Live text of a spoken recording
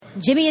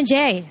Jimmy and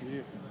Jay,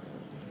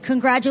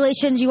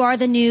 congratulations. You are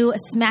the new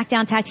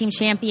SmackDown Tag Team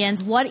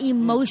Champions. What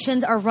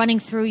emotions are running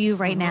through you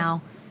right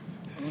now?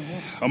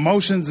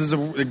 Emotions is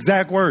an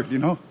exact word, you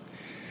know.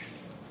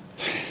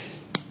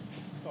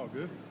 It's all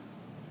good.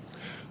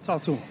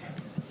 Talk to him.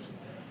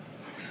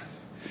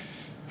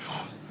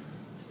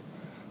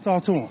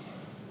 Talk to him.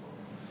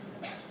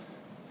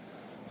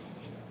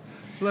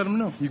 Let him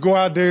know. You go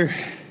out there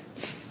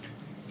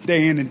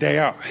day in and day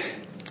out,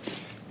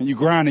 and you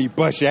grind and you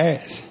bust your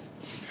ass.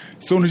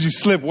 As soon as you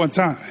slip one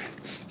time,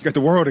 you got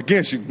the world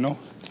against you, you know?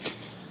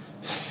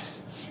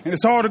 And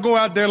it's hard to go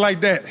out there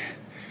like that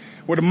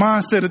with a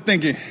mindset of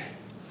thinking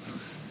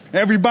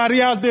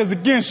everybody out there is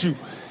against you.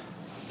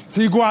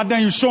 So you go out there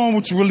and you show them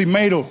what you really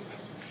made of.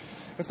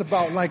 It's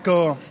about like,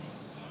 getting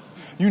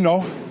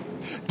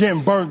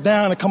burnt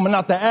down and coming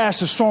out the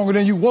ashes stronger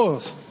than you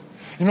was.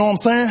 You know what I'm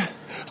saying?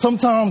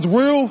 Sometimes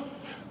real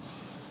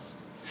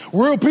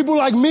people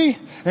like me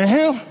and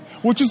him,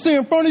 what you see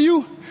in front of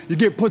you, you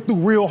get put through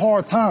real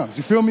hard times.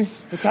 You feel me?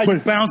 That's how you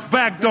bounce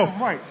back, though.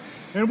 Right.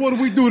 And what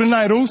do we do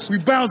tonight, Oos? We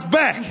bounce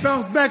back. We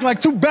bounce back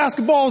like two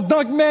basketballs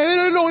dunked,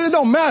 man. It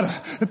don't matter.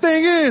 The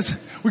thing is,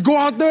 we go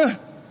out there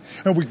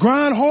and we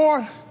grind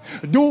hard,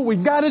 do what we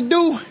got to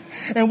do,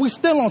 and we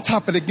still on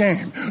top of the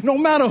game. No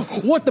matter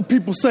what the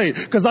people say.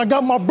 Because I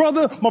got my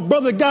brother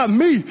got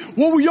me.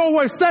 What we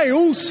always say,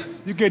 Oos?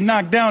 You get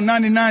knocked down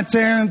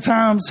 99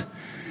 times,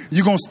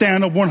 you're going to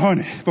stand up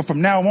 100. But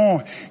from now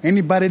on,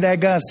 anybody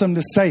that got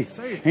something to say,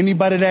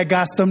 anybody that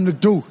got something to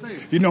do,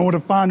 you know where to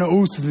find the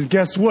Ooses. And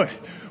guess what?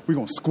 We're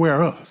going to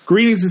square up.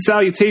 Greetings and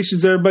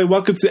salutations, everybody.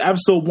 Welcome to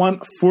episode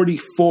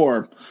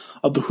 144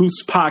 of the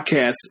Hoots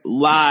podcast,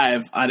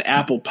 live on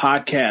Apple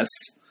Podcasts,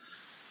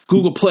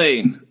 Google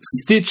Play,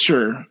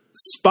 Stitcher,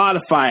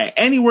 Spotify,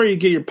 anywhere you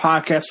get your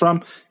podcast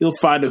from, you'll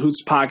find the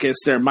Hoots podcast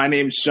there. My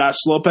name is Josh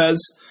Lopez,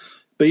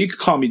 but you can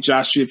call me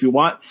Josh if you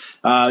want.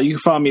 You can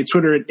follow me on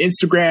Twitter and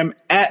Instagram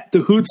at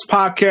the Hoots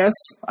podcast.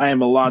 I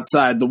am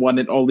alongside the one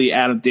and only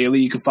Adam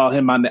Daly. You can follow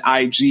him on the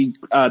IG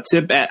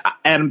tip at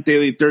Adam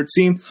Daly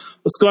 13.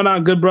 What's going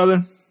on, good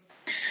brother?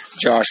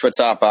 Josh,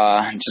 what's up?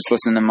 Just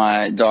listening to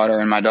my daughter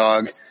and my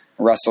dog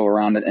wrestle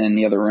around in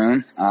the other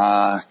room.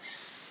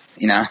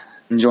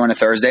 Enjoying a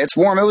Thursday. It's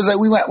warm. It was like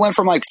we went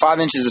from like 5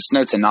 inches of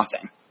snow to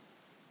nothing.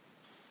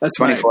 That's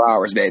 24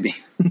 hours, baby.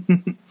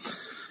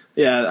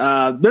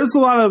 Yeah, there's a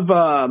lot of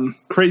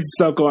crazy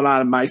stuff going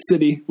on in my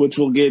city, which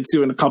we'll get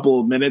to in a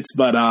couple of minutes.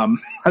 But I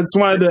just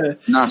wanted to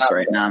nuts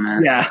right now,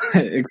 man. Yeah,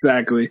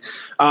 exactly.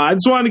 I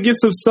just wanted to get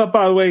some stuff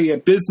out of the way,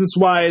 business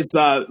wise.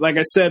 Like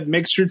I said,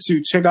 make sure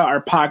to check out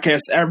our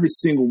podcast every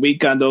single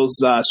week on those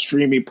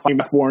streaming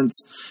platforms.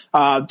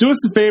 Do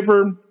us a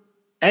favor.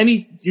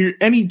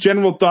 Any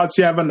general thoughts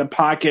you have on the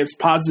podcast,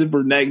 positive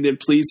or negative,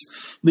 please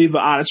leave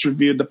an honest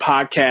review of the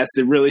podcast.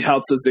 It really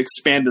helps us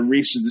expand the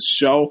reach of the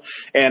show.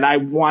 And I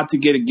want to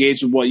get a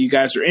gauge of what you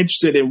guys are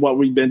interested in, what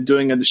we've been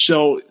doing on the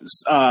show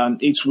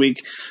each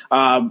week.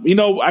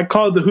 I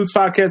call it the Hoots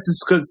podcast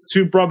because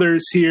two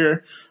brothers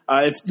here.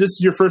 If this is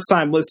your first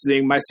time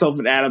listening, myself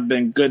and Adam have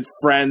been good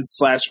friends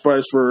 /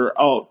 brothers for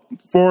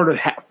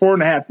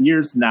 4.5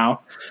 years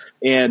now.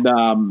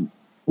 And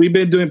we've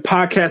been doing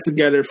podcasts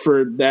together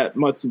for that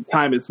much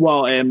time as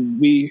well. And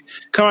we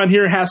come on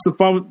here and have some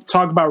fun,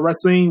 talk about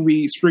wrestling.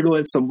 We sprinkle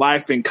in some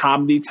life and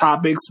comedy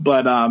topics.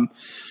 But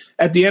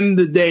at the end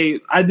of the day,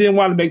 I didn't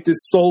want to make this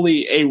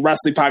solely a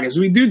wrestling podcast.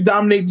 We do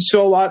dominate the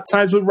show a lot of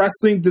times with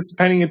wrestling, just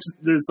depending if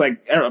there's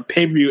like a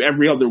pay-per-view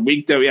every other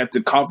week that we have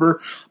to cover.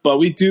 But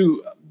we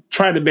do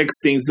try to mix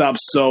things up.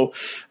 So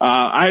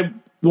I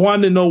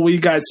wanted to know what you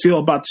guys feel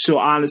about the show,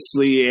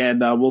 honestly,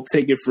 and we'll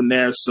take it from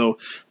there. So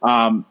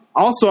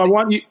also, I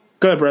want you –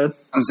 go ahead, brother.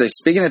 I was going to say,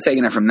 speaking of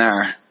taking it from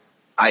there,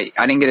 I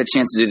didn't get a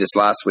chance to do this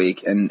last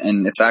week,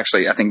 and it's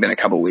actually, I think, been a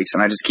couple of weeks,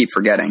 and I just keep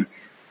forgetting.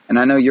 And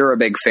I know you're a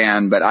big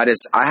fan, but I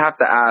have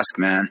to ask,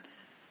 man,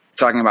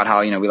 talking about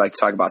how, we like to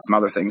talk about some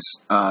other things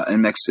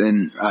and mix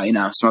in,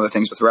 some other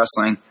things with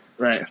wrestling.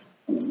 Right.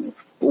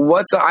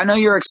 I know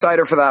you're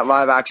excited for that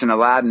live-action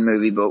Aladdin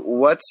movie, but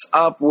what's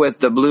up with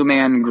the Blue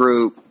Man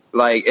Group?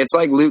 Like, it's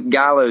like Luke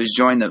Gallows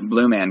joined the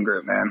Blue Man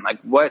Group, man.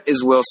 Like, what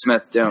is Will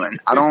Smith doing?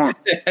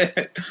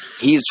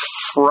 He's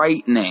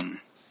frightening.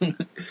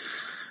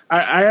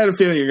 I had a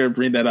feeling you're going to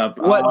bring that up.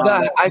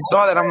 I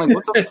saw that. I'm like,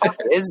 what the fuck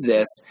is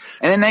this?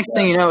 And the next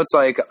thing you know, it's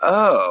like,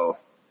 live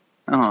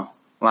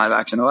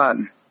action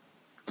Aladdin.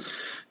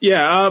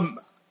 Yeah,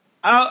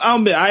 I'll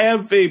admit, I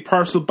have a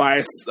partial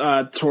bias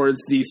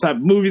towards these type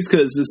of movies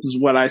because this is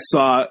what I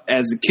saw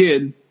as a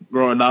kid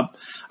growing up.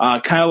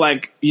 Kind of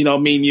like,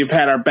 me and you've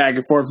had our back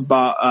and forth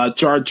about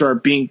Jar Jar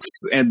Binks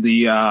and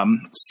the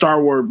Star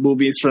Wars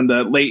movies from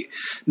the late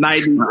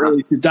 90s,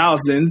 early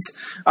 2000s.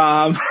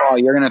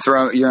 You're gonna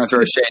throw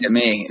shade at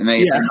me.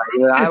 Amazing.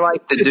 Yeah. I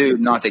like the dude,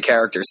 not the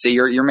character. See,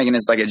 you're making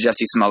this like a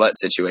Jesse Smollett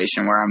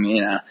situation where I'm,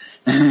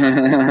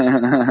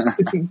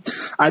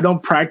 I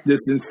don't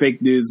practice in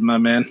fake news, my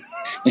man.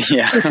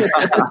 Yeah.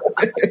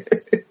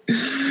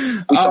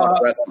 We talk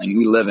wrestling.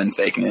 We live in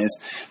fake news.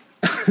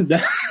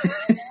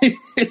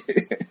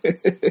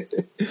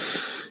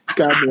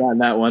 Got me on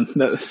that one.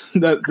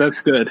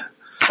 That's good.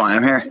 Fine,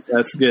 I'm here.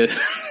 That's good.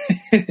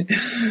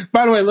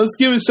 By the way, let's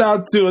give a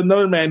shout out to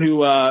another man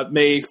who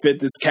may fit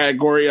this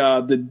category.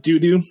 The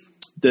doo-doo,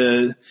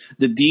 the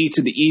D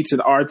to the E to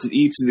the R to the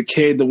E to the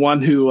K, the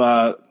one who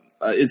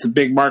is a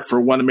big mark for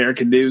One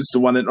American News, the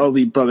one and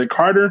only Brother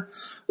Carter.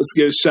 Let's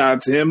give a shout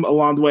out to him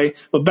along the way.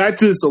 But back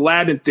to this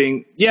Aladdin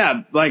thing.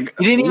 Yeah, like...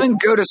 You didn't even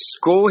go to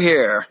school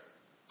here.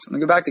 So I'm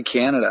going to go back to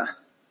Canada.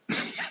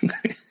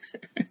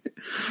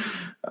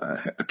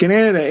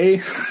 Canada,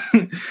 eh?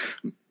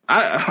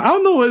 I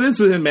don't know what it is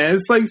with him, man.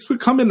 It's like he's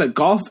becoming a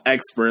golf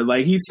expert.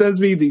 Like, he sends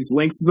me these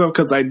links and stuff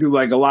because I do,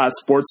 like, a lot of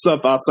sports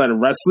stuff outside of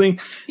wrestling.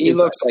 He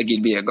looks like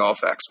he'd be a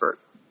golf expert.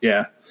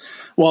 Yeah.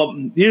 Well,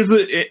 here's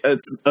a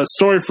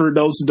story for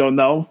those who don't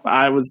know.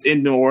 I was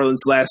in New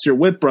Orleans last year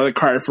with Brother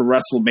Carter for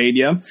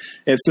WrestleMania.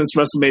 And since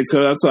WrestleMania's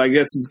coming up, so I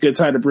guess it's a good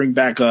time to bring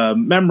back a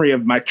memory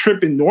of my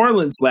trip in New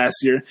Orleans last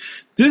year.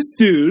 This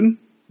dude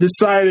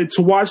decided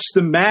to watch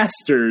the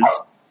Masters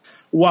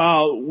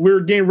while we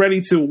were getting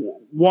ready to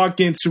walk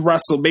into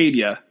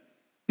WrestleMania.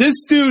 This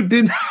dude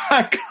did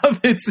not come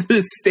into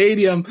the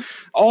stadium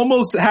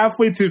almost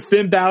halfway to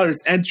Finn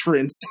Balor's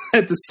entrance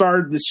at the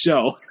start of the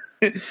show.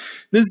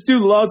 This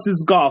dude loves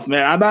his golf,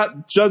 man. I'm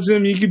not judging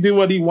him. He can do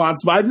what he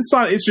wants, but I just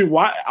found it interesting.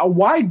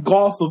 Why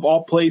golf of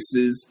all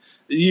places?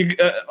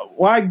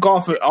 Why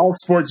golf of all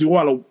sports you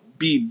want to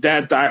be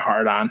that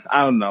diehard on?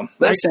 I don't know.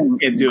 Listen,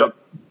 I can't do it.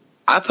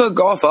 I put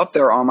golf up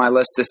there on my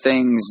list of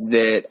things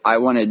that I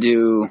want to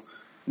do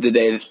the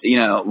day,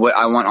 what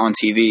I want on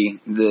TV.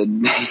 The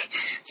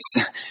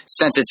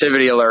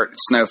sensitivity alert,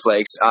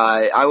 snowflakes.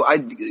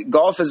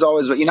 Golf is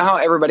always, how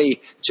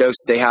everybody jokes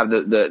they have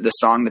the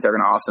song that they're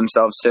going to off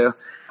themselves to.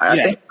 I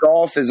think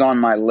golf is on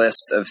my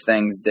list of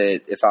things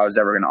that if I was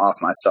ever going to off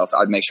myself,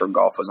 I'd make sure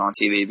golf was on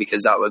TV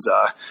because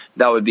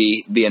that would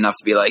be enough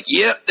to be like,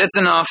 yep, that's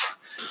enough.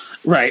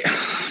 Right.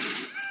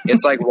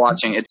 It's like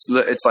watching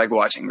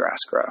grass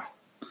grow.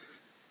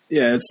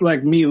 Yeah, it's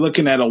like me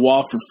looking at a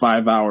wall for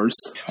 5 hours.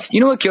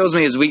 You know what kills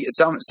me is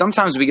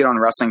sometimes we get on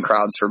wrestling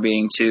crowds for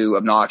being too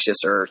obnoxious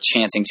or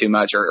chanting too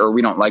much or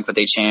we don't like what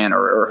they chant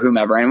or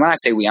whomever. And when I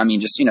say we, I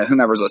mean just,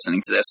 whomever's listening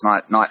to this,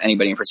 not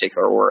anybody in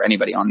particular or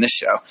anybody on this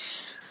show.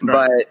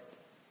 Right.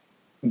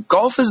 But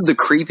golf is the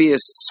creepiest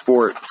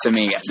sport to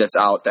me that's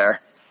out there.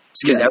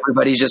 It's because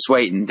everybody's just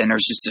waiting. Then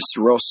there's just this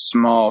real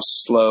small,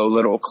 slow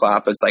little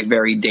clap that's like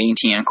very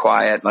dainty and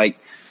quiet. Like,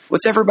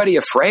 what's everybody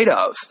afraid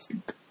of?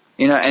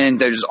 And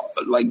there's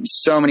like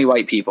so many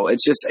white people.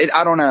 It's just,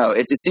 I don't know.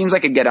 It seems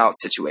like a Get Out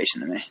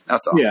situation to me.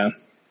 That's all. Yeah.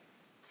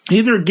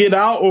 Either Get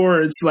Out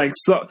or it's like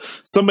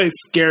somebody's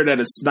scared that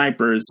a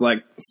sniper is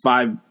like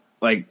 5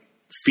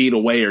 feet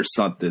away or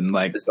something.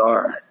 Like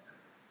bizarre.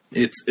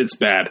 It's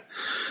bad.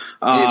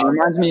 It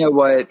reminds me of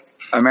what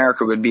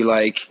America would be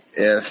like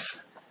if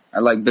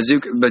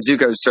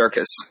Bazooka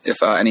Circus.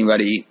 If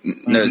anybody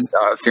knows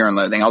Fear and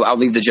Loathing, I'll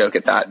leave the joke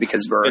at that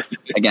because we're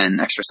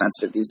again extra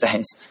sensitive these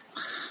days.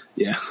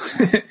 Yeah.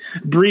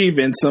 Breathe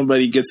and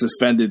somebody gets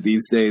offended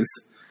these days.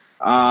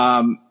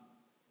 So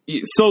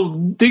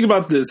think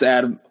about this,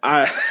 Adam.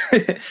 I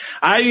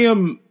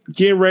am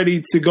getting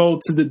ready to go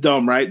to the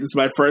Dome, right? This is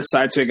my first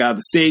side check out of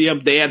the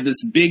stadium. They have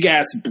this big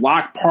ass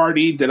block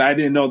party that I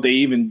didn't know they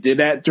even did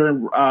that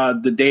during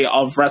the day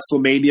of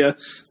WrestleMania.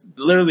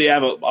 Literally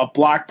have a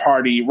block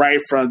party right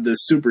in front of the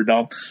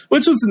Superdome,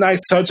 which was a nice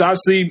touch.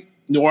 Obviously,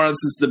 New Orleans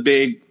is the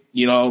big,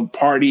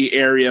 party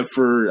area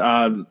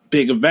for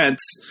big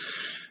events.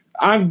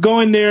 I'm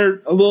going there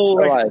a little.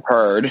 So I've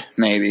heard,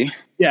 maybe.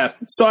 Yeah.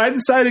 So I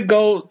decided to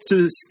go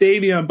to the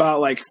stadium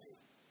about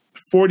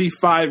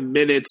 45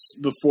 minutes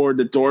before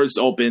the doors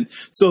open.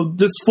 So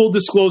this full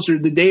disclosure,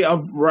 the day of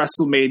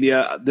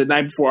WrestleMania, the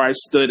night before I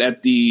stood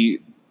at the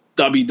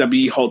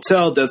WWE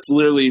hotel that's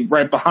literally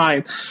right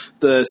behind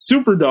the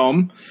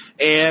Superdome.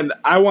 And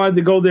I wanted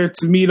to go there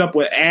to meet up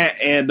with Ant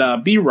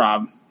and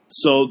B-Rob.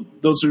 So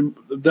those are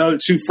the other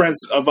two friends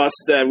of us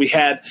that we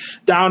had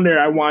down there.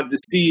 I wanted to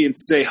see and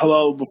say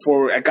hello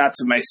before I got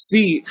to my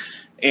seat.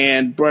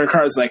 And Brother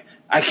Carter's like,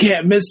 I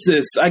can't miss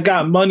this. I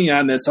got money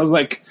on this. I was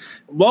like,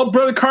 well,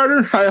 Brother Carter,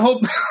 I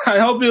hope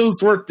it was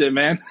worth it,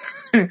 man.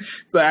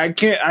 So I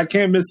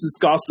can't miss this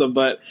golf stuff.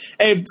 But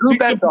hey, who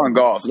bets on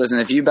golf? Listen,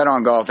 if you bet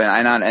on golf, and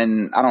I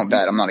don't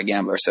bet, I'm not a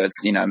gambler, so it's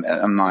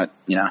I'm not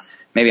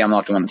maybe I'm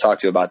not the one to talk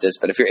to about this.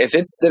 But if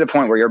it's to the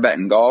point where you're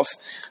betting golf,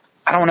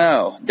 I don't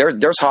know.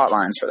 There's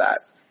hotlines for that.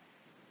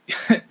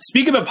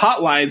 Speaking of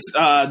hotlines,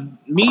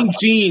 Mean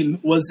Gene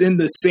was in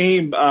the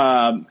same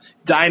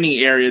dining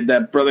area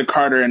that Brother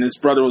Carter and his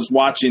brother was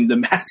watching the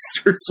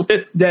Masters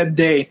with that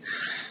day.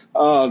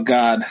 Oh,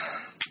 God.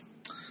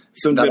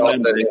 Some that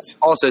good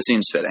also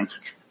seems fitting.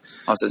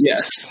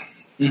 Yes.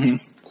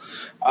 Mm-hmm.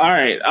 All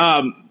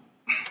right.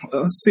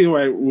 Let's see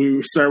where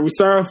we start. We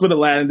start off with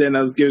Aladdin, then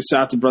I'll give a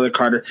shout out to Brother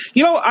Carter.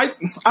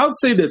 I'll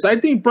say this. I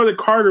think Brother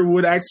Carter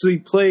would actually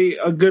play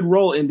a good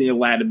role in the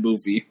Aladdin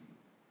movie.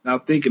 Now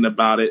thinking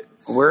about it.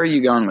 Where are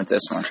you going with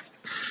this one?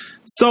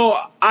 So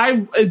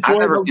I've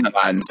never seen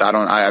Aladdin, so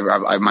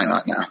I might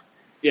not know.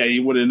 Yeah,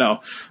 you wouldn't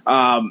know.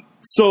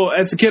 So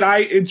as a kid, I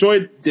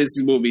enjoyed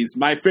Disney movies.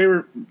 My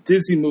favorite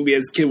Disney movie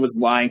as a kid was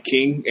Lion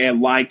King,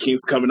 and Lion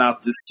King's coming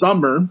out this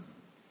summer.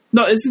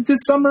 No, is it this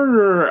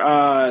summer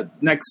or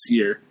next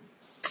year?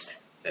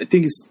 I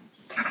think it's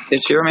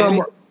this year,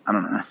 maybe. I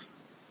don't know.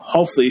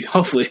 Hopefully.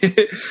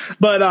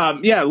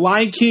 But yeah,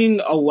 Lion King,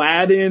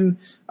 Aladdin.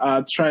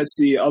 Trying to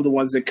see other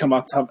ones that come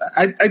out top.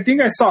 I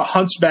think I saw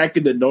Hunchback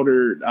of the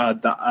Notre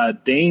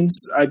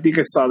Dames. I think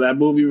I saw that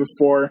movie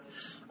before.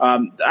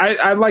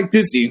 I like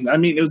Disney. I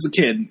mean, it was a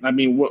kid. I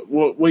mean,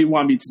 what do you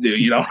want me to do?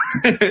 You know.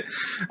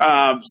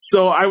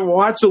 So I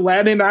watched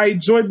Aladdin. I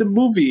enjoyed the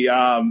movie.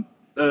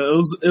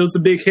 It was a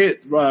big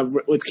hit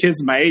with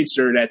kids my age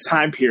during that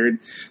time period.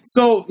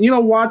 So, you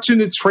know, watching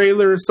the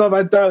trailer and stuff,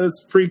 I thought it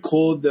was pretty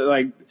cool that,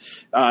 like,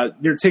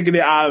 they're taking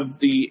it out of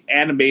the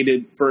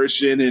animated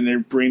version and they're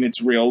bringing it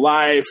to real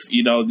life.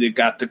 You know, they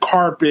got the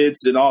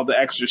carpets and all the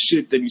extra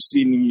shit that you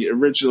see in the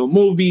original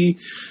movie.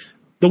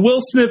 The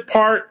Will Smith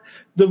part,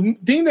 the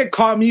thing that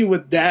caught me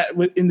with that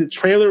in the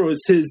trailer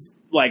was his,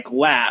 like,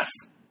 laugh.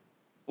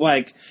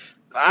 Like,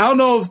 I don't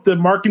know if the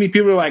marketing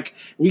people are like,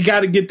 we got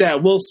to get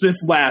that Will Smith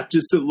laugh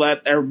just to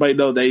let everybody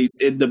know that he's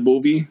in the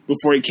movie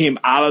before he came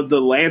out of the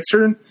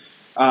lantern.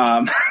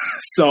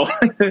 So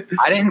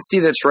I didn't see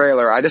the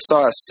trailer. I just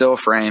saw a still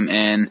frame.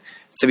 And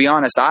to be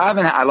honest,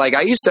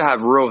 I used to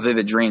have real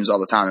vivid dreams all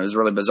the time. It was a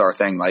really bizarre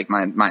thing, like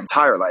my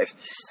entire life.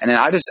 And then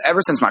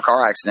ever since my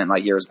car accident,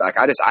 like years back,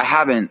 I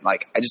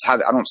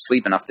don't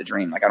sleep enough to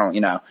dream. Like I don't,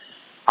 you know.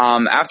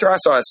 After I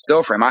saw a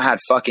still frame, I had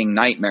fucking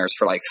nightmares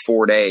for like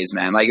 4 days,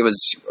 man. Like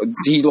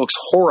he looks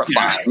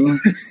horrifying.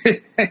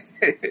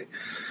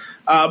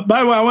 By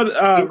the way,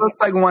 he looks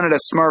like one of the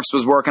Smurfs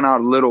was working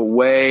out a little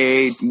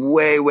way,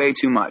 way, way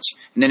too much.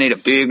 And then ate a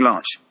big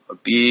lunch.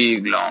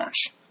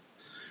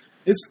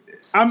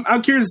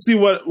 I'm curious to see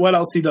what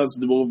else he does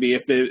in the movie.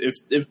 If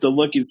the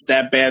look is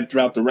that bad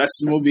throughout the rest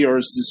of the movie, or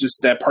is it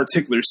just that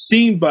particular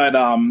scene? But,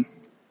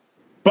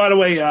 by the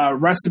way,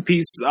 rest in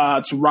peace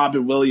to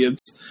Robin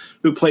Williams,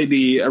 who played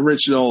the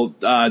original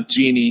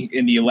genie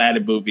in the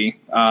Aladdin movie.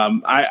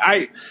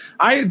 I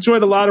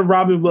enjoyed a lot of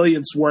Robin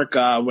Williams' work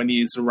when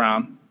he's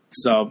around.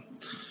 So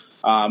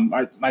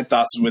my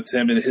thoughts are with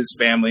him and his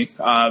family.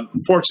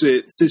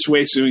 Fortunate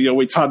situation. You know,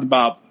 we talked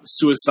about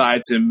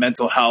suicides and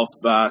mental health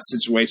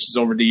situations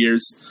over the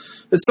years.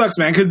 It sucks,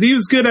 man, because he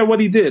was good at what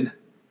he did.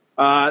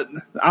 I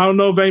don't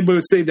know if anybody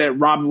would say that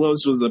Robin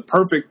Williams was a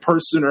perfect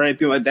person or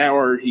anything like that,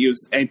 or he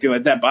was anything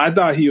like that, but I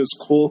thought he was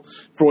cool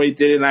for what he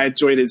did, and I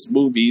enjoyed his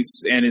movies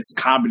and his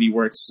comedy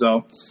work.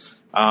 So,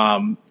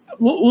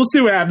 we'll see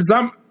what happens.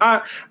 I'll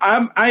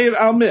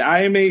admit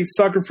I am a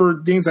sucker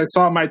for things I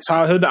saw in my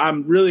childhood.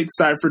 I'm really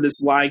excited for this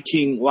Lion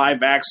King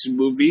live action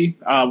movie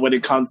when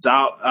it comes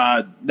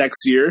out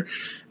next year.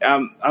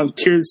 I'm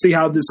curious to see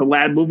how this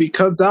Aladdin movie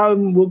comes out,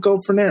 and we'll go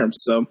from there.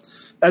 So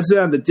that's it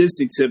on the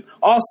Disney tip.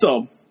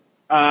 Also,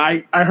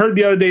 I heard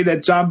the other day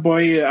that John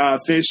Boyega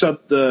finished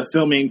up the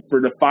filming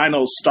for the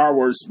final Star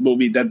Wars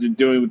movie that they're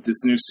doing with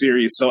this new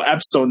series. So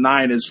Episode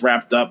 9 is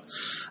wrapped up.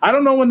 I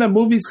don't know when that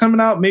movie's coming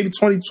out, maybe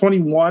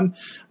 2021.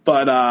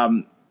 But,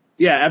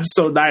 yeah,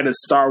 Episode 9 of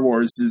Star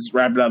Wars is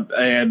wrapped up.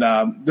 And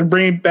they're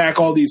bringing back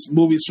all these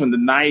movies from the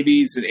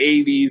 90s and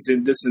 80s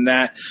and this and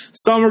that.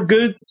 Some are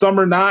good, some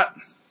are not.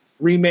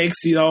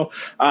 Remakes, you know.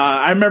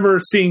 I remember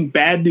seeing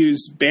Bad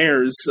News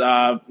Bears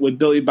with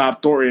Billy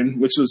Bob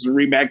Thornton, which was a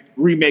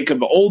remake of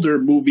an older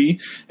movie,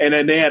 and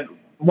then they had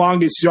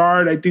Longest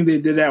Yard. I think they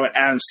did that with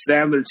Adam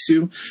Sandler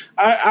too.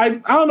 I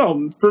don't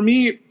know. For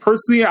me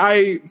personally,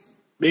 I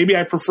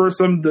prefer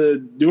some of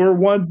the newer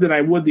ones than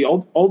I would the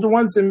older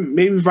ones, and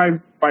maybe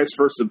vice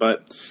versa.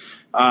 But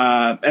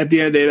at the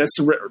end of the day, that's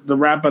the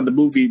wrap on the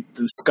movie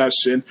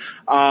discussion.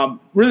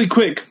 Really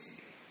quick,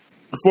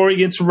 before we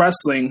get to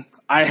wrestling,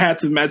 I had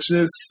to mention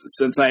this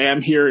since I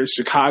am here in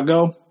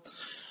Chicago.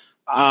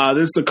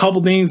 There's a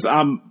couple things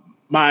on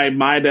my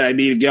mind that I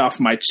need to get off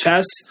my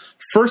chest.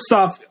 First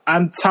off,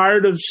 I'm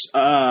tired of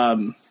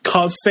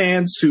Cubs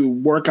fans who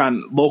work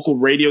on local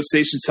radio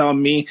stations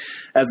telling me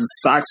as a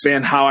Sox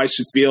fan how I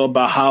should feel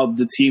about how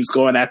the team's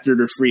going after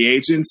their free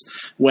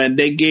agents when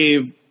they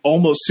gave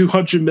almost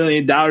 $200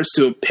 million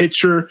to a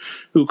pitcher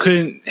who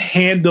couldn't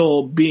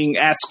handle being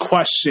asked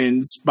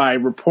questions by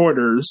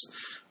reporters.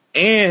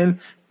 And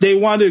they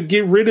wanted to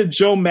get rid of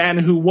Joe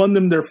Madden, who won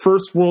them their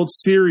first World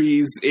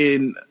Series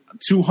in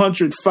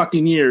 200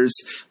 fucking years.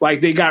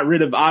 Like they got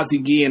rid of Ozzie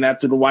Guillen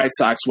after the White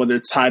Sox won their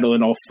title in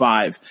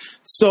 2005.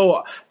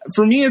 So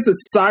for me as a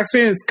Sox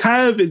fan, it's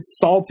kind of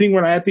insulting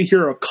when I have to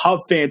hear a Cub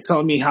fan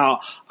telling me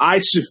how I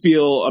should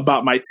feel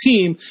about my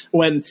team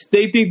when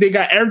they think they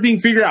got everything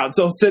figured out.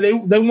 So they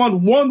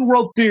won one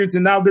World Series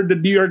and now they're the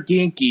New York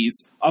Yankees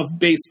of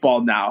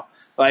baseball now.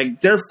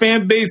 Like their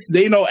fan base,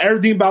 they know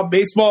everything about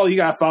baseball. You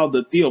got to follow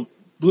the Theo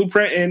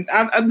blueprint, and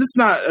this is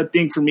not a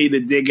thing for me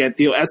to dig at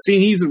Theo Epstein.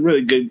 He's a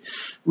really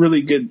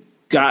good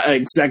guy,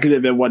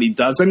 executive at what he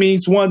does. I mean,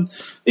 he's won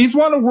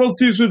a World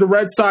Series with the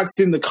Red Sox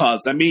and the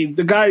Cubs. I mean,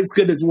 the guy is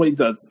good at what he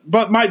does.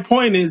 But my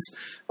point is,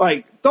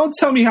 like, don't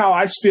tell me how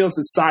I should feel as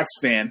a Sox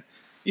fan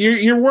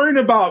You're worried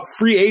about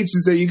free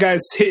agents that you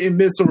guys hit and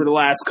miss over the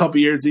last couple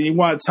of years, and you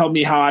want to tell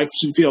me how I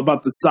should feel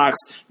about the Sox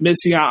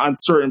missing out on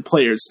certain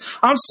players.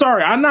 I'm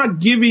sorry, I'm not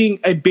giving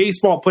a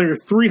baseball player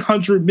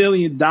 $300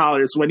 million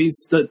when he's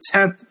the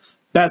 10th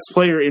best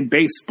player in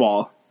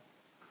baseball.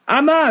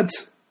 I'm not.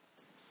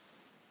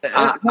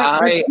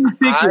 I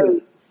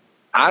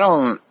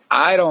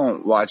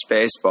don't watch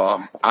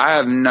baseball. I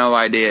have no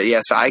idea.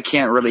 Yes, I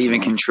can't really even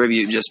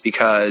contribute just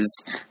because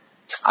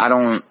I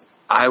don't.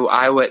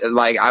 I would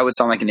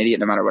sound like an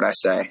idiot no matter what I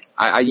say.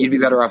 You'd be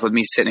better off with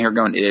me sitting here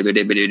going. It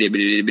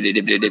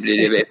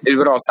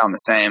would all sound the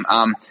same.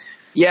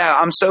 Yeah,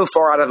 I'm so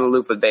far out of the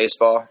loop with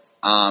baseball.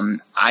 And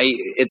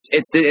this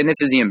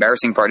is the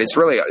embarrassing part. It's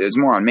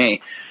more on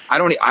me.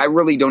 I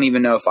really don't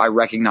even know if I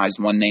recognized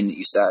one name that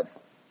you said.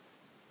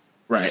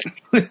 Right.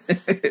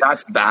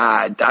 That's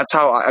bad. That's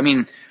how. I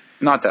mean,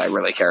 not that I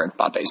really care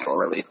about baseball,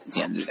 really, at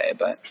the end of the day,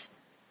 but.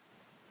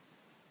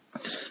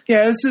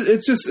 Yeah,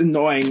 it's just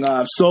annoying.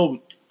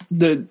 So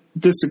this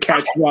to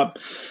catch you up,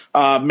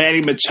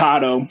 Manny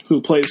Machado,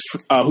 who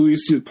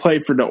used to play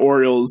for the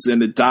Orioles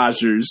and the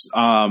Dodgers,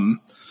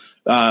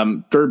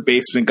 third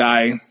baseman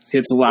guy,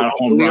 hits a lot of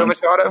home runs.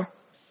 Machado?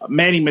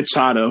 Manny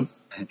Machado.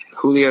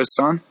 Julio's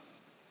son?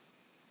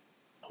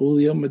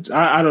 Julio Machado.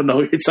 I don't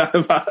know who you're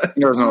talking about.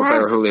 There was no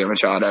player Julio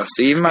Machado.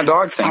 See, even my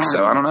dog thinks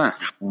so. I don't know.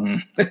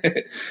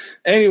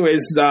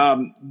 Anyways,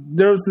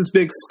 there was this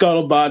big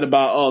scuttlebutt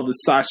about, the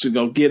Sox should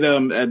go get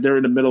him. And they're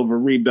in the middle of a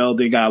rebuild.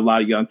 They got a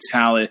lot of young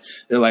talent.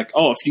 They're like,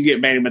 if you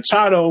get Manny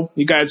Machado,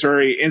 you guys are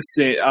already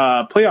instant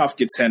playoff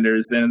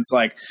contenders. And it's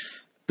like,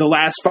 the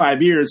last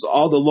 5 years,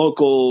 all the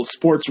local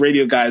sports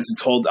radio guys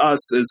have told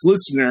us as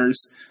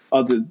listeners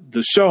of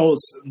the shows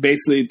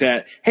basically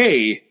that,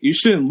 hey, you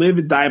shouldn't live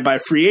and die by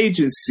free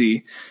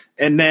agency.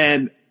 And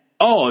then,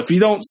 if you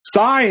don't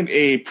sign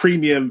a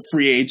premium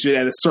free agent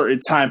at a certain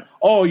time,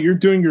 you're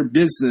doing your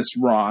business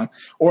wrong.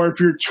 Or if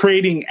you're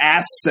trading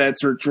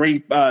assets or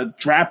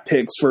draft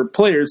picks for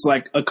players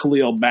like a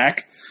Khalil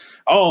Mack,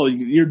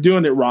 you're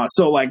doing it wrong.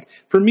 So, like,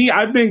 for me,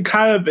 I've been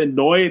kind of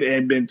annoyed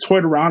and been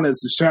toyed around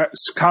as a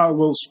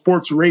Chicago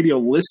sports radio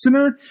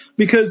listener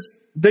because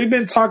they've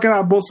been talking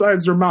out both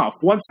sides of their mouth.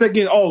 1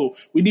 second,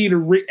 we need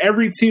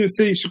every team in the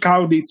city of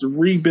Chicago needs to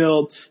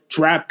rebuild,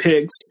 draft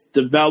picks,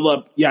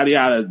 develop, yada,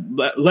 yada.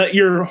 Let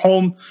your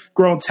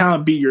homegrown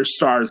talent be your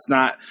stars,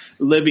 not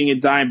living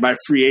and dying by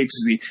free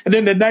agency. And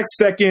then the next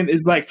second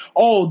is like,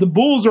 the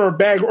Bulls are a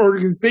bad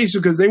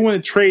organization because they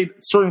want to trade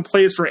certain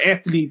players for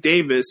Anthony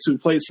Davis, who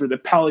plays for the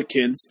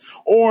Pelicans.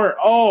 Or,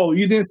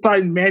 you didn't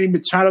sign Manny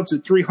Machado to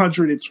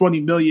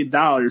 $320 million.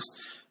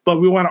 But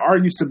we want to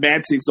argue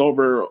semantics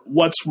over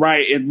what's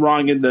right and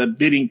wrong in the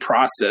bidding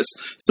process.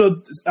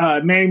 So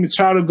Manny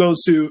Machado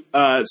goes to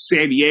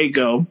San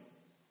Diego.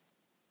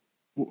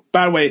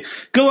 By the way,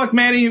 good luck,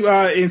 Manny,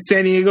 in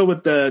San Diego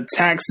with the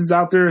taxes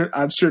out there.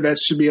 I'm sure that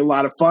should be a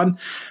lot of fun.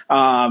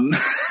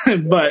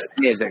 But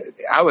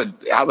I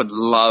would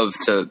love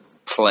to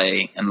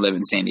play and live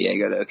in San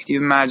Diego, though. Could you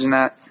imagine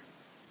that?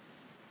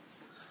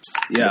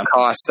 Yeah. The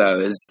cost, though,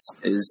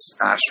 is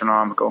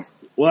astronomical.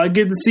 Will I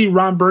get to see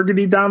Ron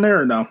Burgundy down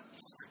there or no?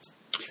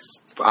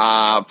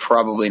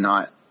 Probably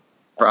not.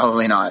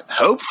 Probably not.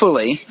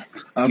 Hopefully,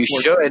 you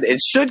should.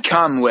 It should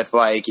come with,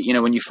 like,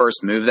 when you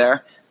first move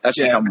there. That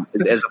should come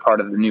as a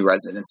part of the new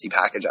residency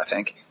package, I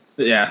think.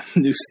 Yeah,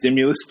 new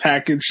stimulus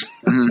package.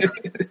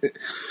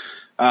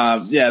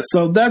 Mm-hmm.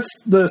 So that's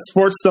the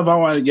sports stuff I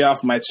wanted to get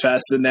off my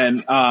chest. And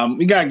then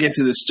we got to get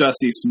to this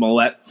Jussie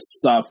Smollett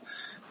stuff.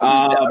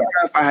 I don't know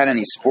if I had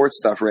any sports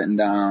stuff written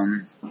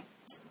down.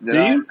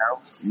 Do you?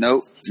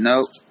 Nope.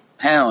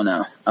 Hell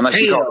no.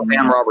 Unless you call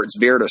Sam Roberts'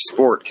 beard a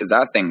sport, because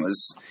that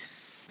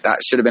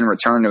should have been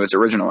returned to its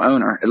original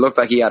owner. It looked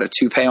like he had a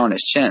toupee on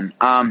his chin.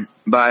 But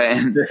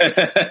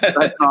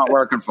that's not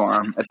working for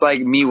him. It's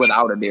like me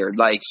without a beard.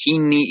 Like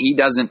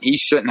he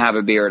shouldn't have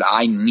a beard.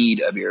 I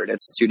need a beard.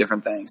 It's two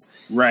different things.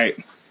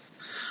 Right.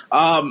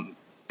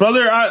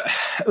 Brother,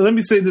 let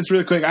me say this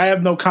really quick. I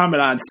have no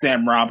comment on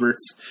Sam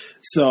Roberts,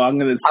 so I'm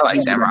gonna. I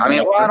like Sam Roberts. I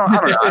mean, I don't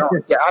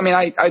know. Yeah, I mean,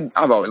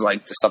 I've always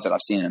liked the stuff that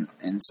I've seen him,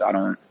 and so I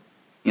don't,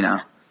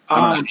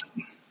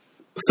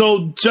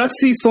 So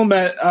Jussie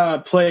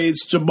Smollett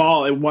plays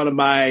Jamal in one of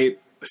my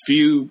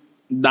few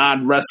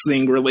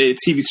non-wrestling related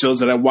TV shows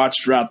that I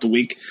watched throughout the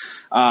week.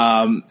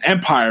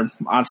 Empire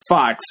on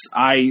Fox.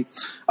 I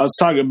was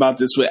talking about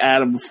this with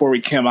Adam before we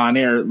came on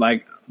air.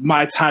 Like,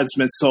 my time's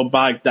been so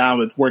bogged down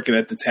with working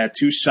at the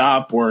tattoo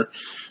shop or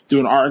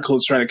doing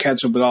articles trying to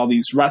catch up with all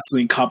these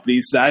wrestling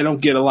companies that I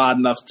don't get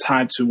enough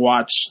time to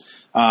watch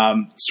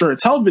certain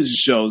television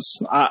shows.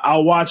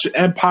 I'll watch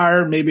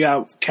Empire. Maybe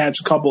I'll catch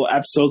a couple of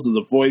episodes of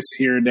The Voice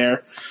here and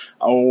there,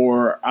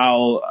 or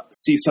I'll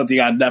see something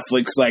on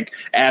Netflix like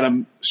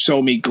Adam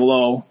Show Me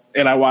Glow,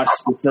 and I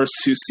watched the first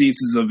 2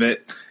 seasons of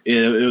it.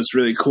 It was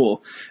really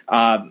cool.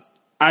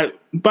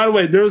 By the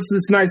way, there was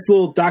this nice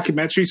little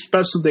documentary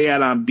special they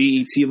had on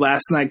BET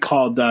last night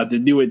called The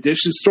New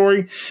Edition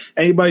Story.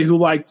 Anybody who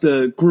liked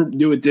the group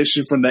New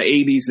Edition from the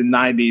 80s and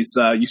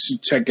 90s, you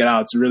should check it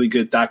out. It's a really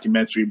good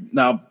documentary.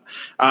 Now,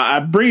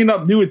 I'm bringing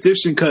up New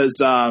Edition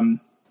because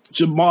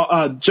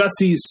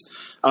Jesse's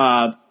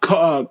actor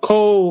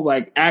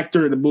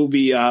in the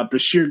movie,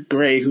 Bashir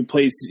Gray, who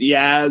plays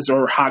Yaz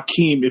or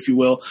Hakeem, if you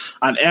will,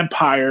 on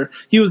Empire.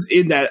 He was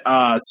in that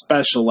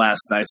special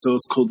last night, so it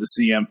was cool to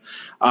see him.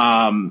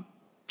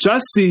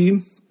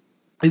 Jesse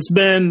has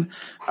been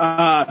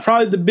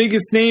probably the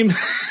biggest name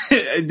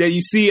that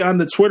you see on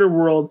the Twitter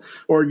world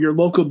or your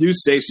local news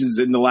stations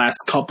in the last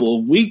couple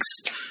of weeks.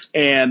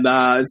 And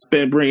it's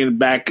been bringing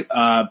back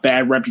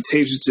bad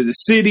reputation to the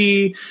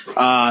city.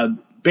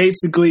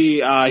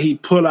 Basically, he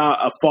put out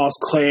a false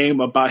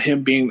claim about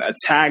him being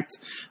attacked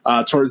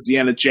towards the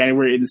end of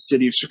January in the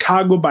city of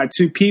Chicago by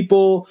two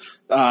people.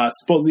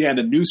 Supposedly had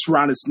a noose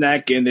around his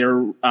neck, and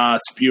they're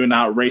spewing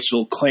out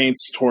racial claims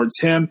towards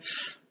him.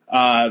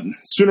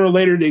 Sooner or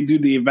later, they do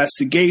the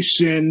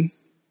investigation.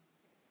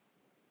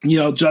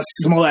 Justice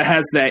Smollett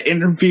has that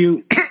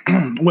interview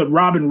with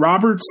Robin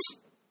Roberts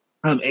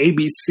on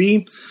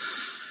ABC.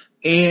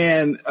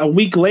 And a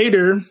week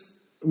later,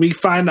 we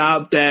find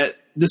out that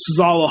this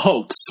was all a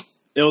hoax.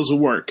 It was a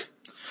work.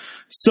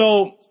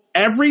 So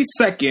every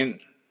second,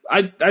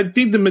 I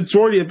think the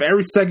majority of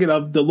every second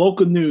of the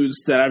local news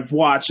that I've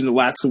watched in the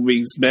last couple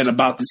weeks has been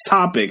about this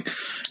topic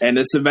and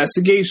this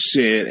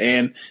investigation.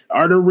 And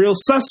are there real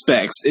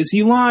suspects? Is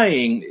he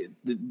lying?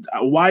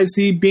 Why is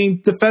he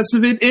being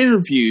defensive in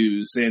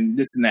interviews and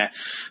this and that?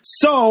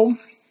 So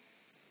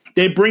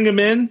they bring him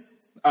in.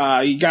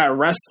 He got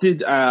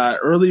arrested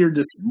earlier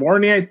this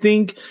morning, I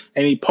think,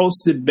 and he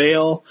posted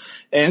bail.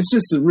 And it's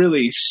just a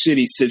really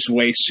shitty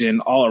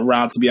situation all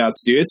around, to be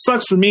honest with you. It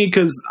sucks for me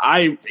because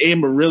I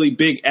am a really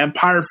big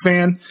Empire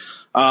fan.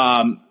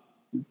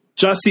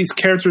 Jesse's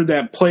character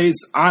that plays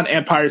on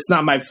Empire is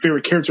not my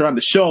favorite character on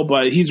the show,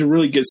 but he's a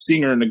really good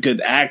singer and a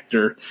good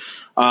actor.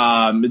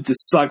 It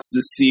just sucks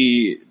to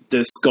see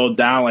this go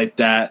down like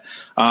that.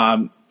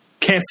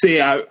 Can't say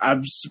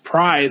I'm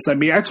surprised. I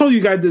mean, I told you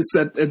guys this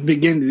at the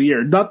beginning of the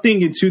year.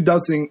 Nothing in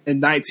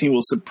 2019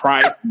 will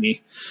surprise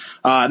me.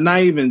 Not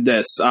even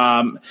this.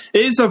 It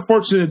is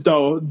unfortunate,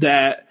 though,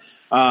 that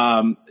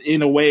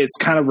in a way it's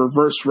kind of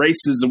reverse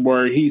racism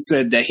where he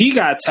said that he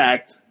got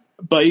attacked,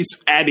 but he's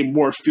adding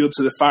more fuel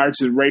to the fire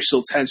to the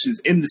racial tensions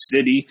in the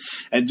city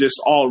and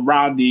just all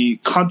around the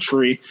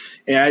country.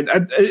 And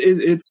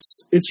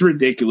it's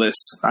ridiculous.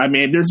 I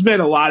mean, there's been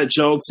a lot of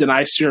jokes, and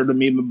I shared a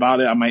meme about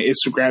it on my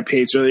Instagram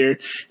page earlier.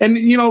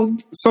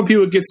 And, some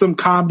people get some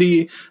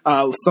comedy,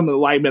 some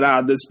enlightenment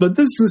out of this, but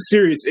this is a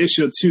serious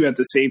issue, too, at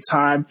the same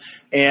time.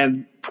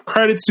 And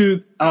credit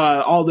to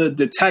all the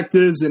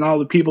detectives and all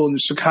the people in the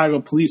Chicago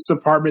Police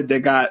Department that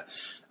got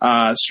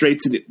straight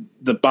to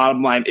the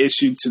bottom line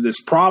issue to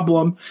this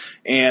problem.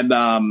 And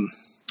I don't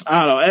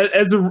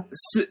know,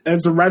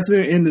 as a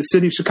resident in the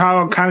city of Chicago,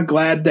 I'm kind of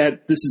glad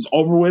that this is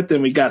over with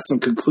and we got some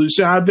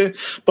conclusion out of it.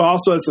 But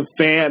also as a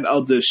fan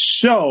of the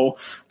show,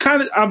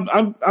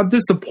 I'm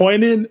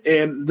disappointed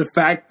in the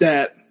fact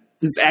that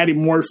this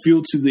adding more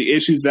fuel to the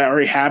issues that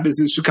already happens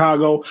in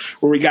Chicago,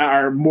 where we got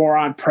our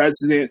moron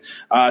president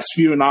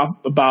spewing off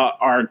about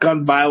our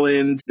gun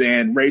violence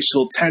and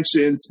racial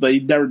tensions, but he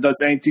never does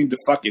anything to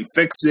fucking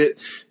fix it.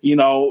 It's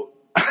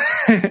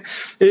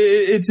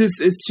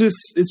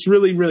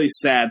really, really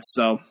sad.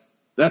 So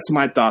that's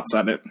my thoughts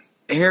on it.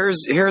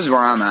 Here's where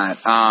I'm at.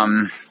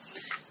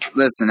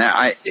 Listen,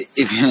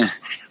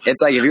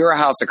 it's like if you're a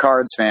House of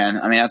Cards fan,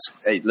 I mean,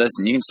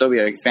 listen, you can still be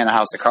a fan of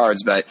House of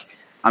Cards, but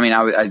I mean,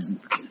 I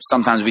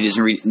sometimes we just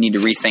need to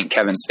rethink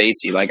Kevin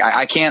Spacey. Like,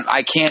 I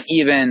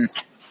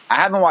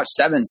haven't watched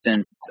Seven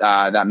since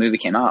that movie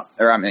came out.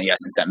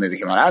 Since that movie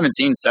came out. I haven't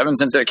seen Seven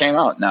since it came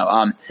out.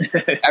 No,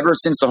 ever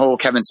since the whole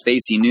Kevin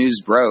Spacey news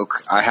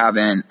broke, I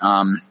haven't.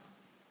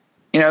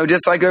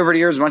 Just like over the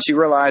years, once you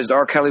realized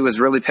R. Kelly was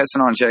really pissing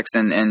on chicks,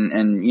 and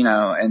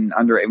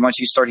once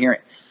you start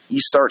hearing, you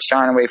start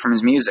shying away from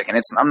his music,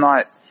 and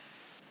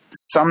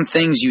some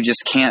things you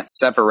just can't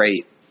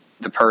separate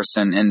the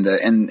person and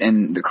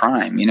the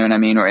crime, you know what I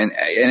mean? And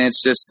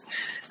it's just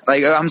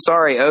like, I'm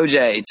sorry,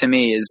 OJ to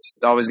me is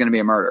always going to be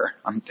a murderer.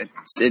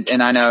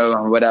 And I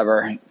know,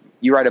 whatever,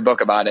 you write a book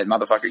about it,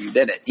 motherfucker, you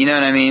did it. You know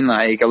what I mean?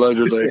 Like,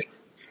 allegedly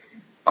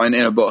in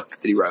a book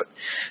that he wrote.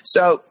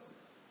 So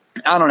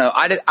I don't know.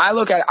 I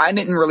look at it, I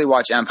didn't really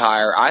watch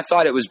Empire. I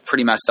thought it was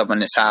pretty messed up when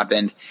this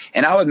happened.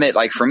 And I'll admit,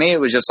 like, for me, it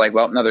was just like,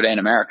 well, another day in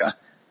America.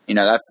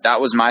 That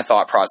was my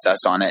thought process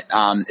on it.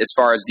 As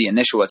far as the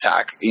initial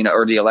attack,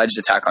 or the alleged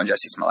attack on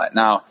Jesse Smollett.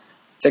 Now,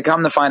 to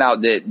come to find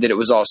out that it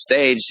was all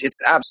staged, it's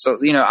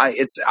absolutely,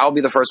 I'll be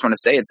the first one to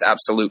say it's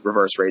absolute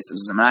reverse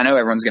racism. And I know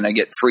everyone's going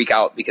to freak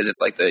out because it's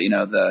like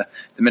the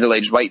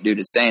middle-aged white dude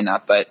that's saying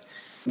that. But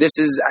this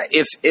is,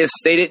 if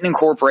they didn't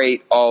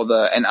incorporate all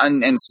the,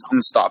 and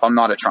stop, I'm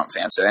not a Trump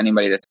fan. So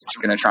anybody that's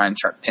going to try and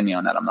pin me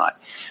on that, I'm not.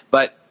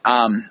 But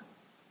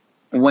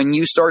when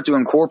you start to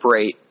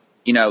incorporate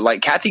You know,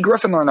 like Kathy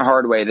Griffin learned the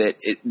hard way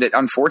that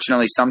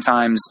unfortunately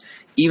sometimes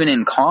even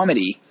in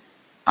comedy,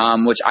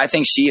 which I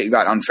think she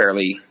got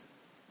unfairly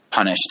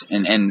punished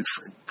and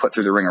put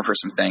through the ringer for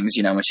some things,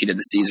 you know, when she did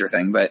the Caesar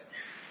thing. But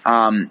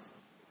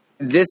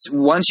this,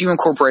 once you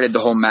incorporated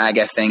the whole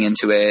MAGA thing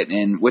into it,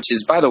 and which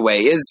is, by the way,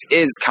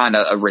 is kind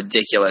of a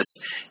ridiculous.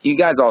 You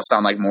guys all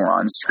sound like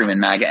morons screaming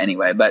MAGA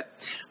anyway. But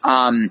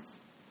once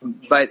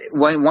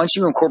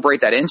you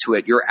incorporate that into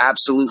it, you're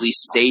absolutely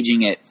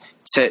staging it.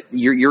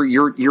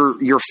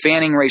 You're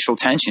fanning racial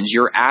tensions.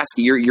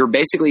 You're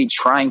basically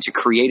trying to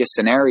create a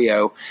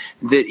scenario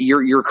that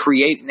you're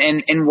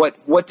creating. And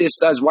what this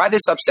does, why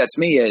this upsets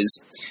me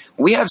is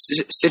we have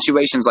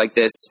situations like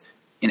this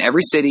in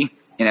every city,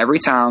 in every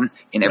town,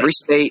 in every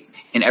state,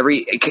 in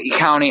every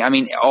county. I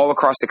mean, all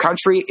across the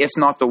country, if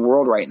not the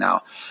world right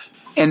now.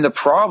 And the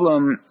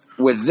problem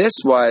with this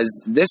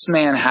was this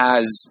man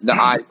has the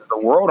eyes of the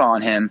world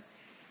on him.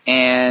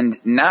 And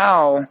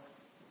now,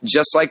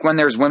 just like when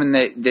there's women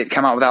that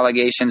come out with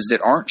allegations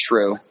that aren't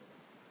true,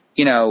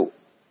 you know,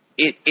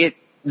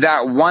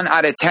 that 1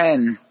 out of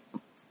 10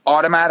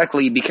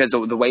 automatically, because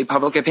of the way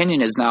public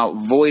opinion is now,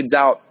 voids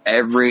out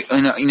every,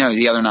 you know,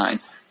 the other 9.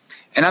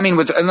 And I mean,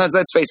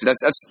 let's face it,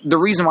 that's the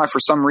reason why, for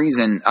some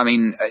reason, I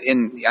mean,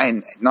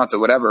 not to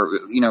whatever,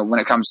 you know,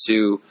 when it comes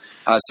to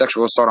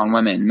sexual assault on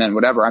women, men,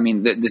 whatever, I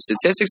mean, the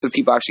statistics of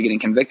people actually getting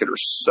convicted are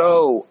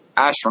so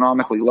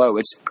astronomically low.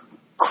 It's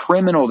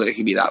criminal that it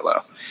could be that low.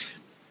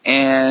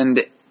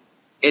 And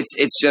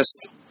it's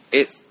just,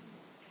 I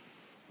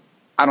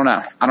don't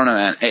know,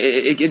 man.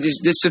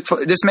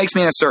 This makes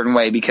me in a certain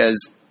way,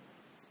 because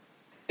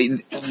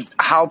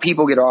how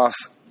people get off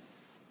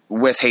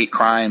with hate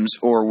crimes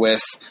or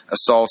with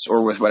assaults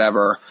or with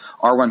whatever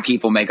are when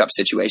people make up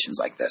situations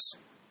like this,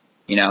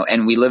 you know,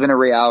 and we live in a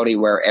reality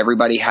where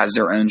everybody has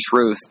their own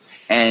truth.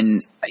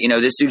 And, you know,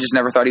 this dude just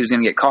never thought he was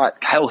going to get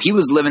caught. Hell, he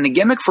was living the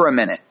gimmick for a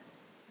minute.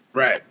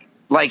 Right.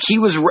 Like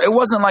it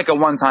wasn't like a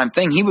one-time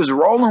thing. He was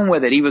rolling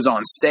with it. He was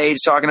on stage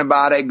talking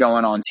about it,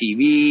 going on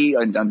TV,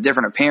 on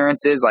different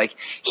appearances. Like,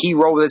 he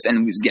rolled with this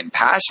and was getting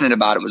passionate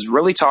about it, was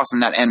really tossing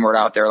that N-word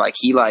out there.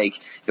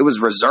 It was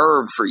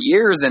reserved for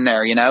years in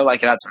there, you know,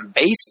 like it had some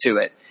bass to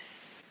it.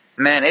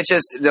 Man, it's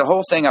just, the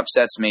whole thing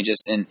upsets me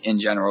just in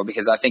general,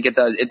 because I think it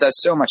does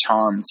so much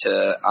harm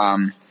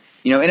to,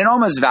 you know, and it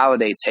almost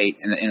validates hate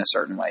in a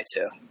certain way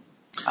too.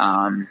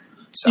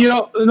 So.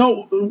 You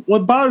know,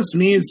 what bothers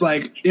me is,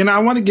 like, and I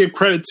want to give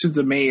credit to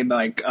the main,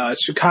 like,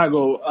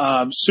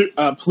 Chicago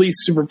police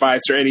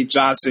supervisor, Eddie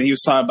Johnson. He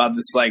was talking about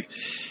this, like,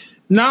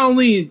 not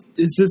only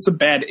is this a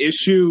bad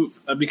issue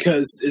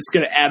because it's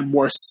going to add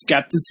more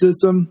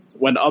skepticism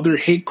when other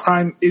hate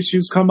crime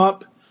issues come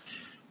up,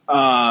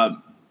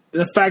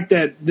 the fact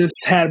that this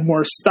had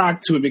more stock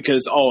to it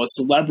because, a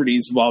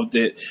celebrity's involved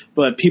in it,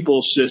 but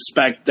people should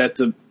expect that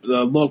the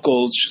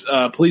local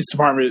police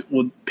department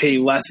would pay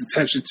less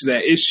attention to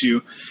that issue.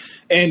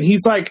 And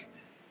he's like,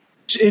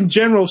 in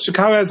general,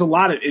 Chicago has a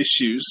lot of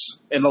issues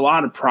and a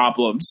lot of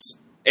problems,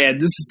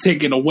 and this is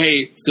taken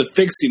away to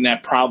fixing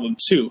that problem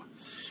too.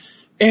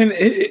 And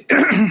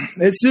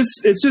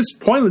it's just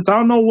pointless. I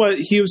don't know what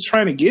he was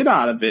trying to get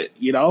out of it,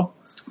 you know?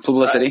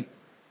 Publicity,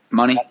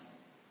 money,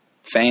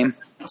 fame.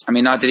 I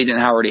mean, not that he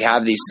didn't already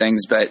have these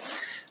things, but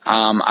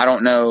I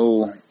don't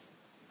know.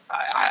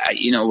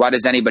 You know, why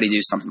does anybody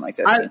do something like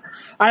this?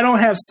 I don't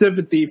have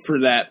sympathy for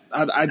that.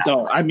 I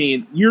don't. I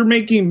mean, you're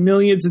making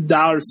millions of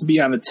dollars to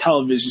be on a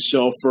television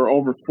show for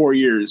over 4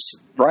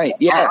 years, right?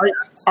 Yeah.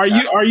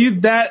 Are you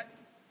that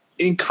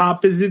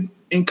incompetent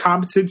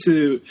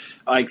to,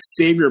 like,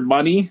 save your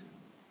money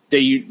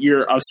that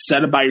you're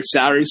upset about your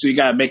salary, so you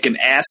got to make an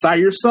ass out of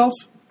yourself?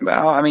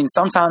 Well, I mean,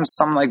 sometimes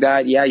something like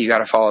that, yeah, you got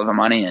to follow the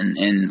money,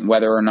 and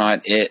whether or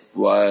not it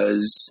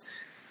was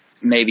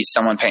maybe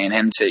someone paying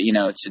him to, you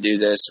know, to do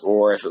this,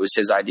 or if it was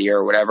his idea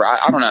or whatever.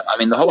 I don't know. I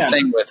mean, the whole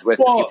thing with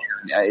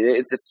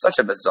it's such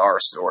a bizarre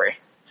story.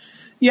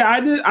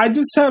 Yeah, I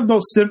just have no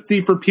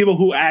sympathy for people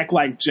who act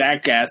like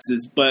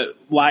jackasses, but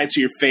lie to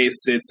your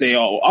face and say,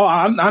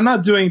 I'm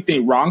not doing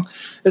anything wrong.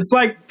 It's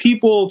like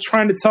people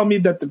trying to tell me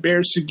that the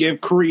Bears should give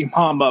Kareem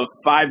Hunt a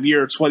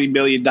 5-year, $20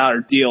 million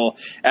deal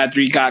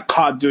after he got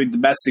caught doing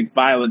domestic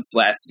violence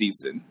last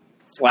season.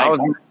 Like,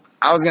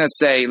 I was going to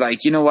say,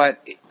 like, you know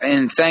what?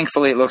 And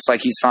thankfully it looks like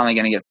he's finally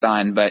going to get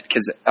signed, but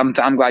because I'm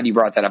glad you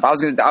brought that up. I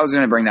was going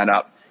to bring that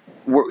up.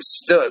 We're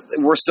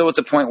still at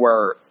the point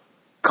where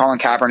Colin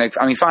Kaepernick,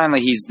 I mean,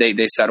 finally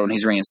they settled and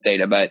he's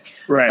reinstated, but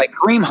right. Like,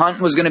 Kareem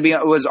Hunt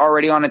was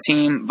already on a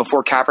team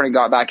before Kaepernick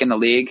got back in the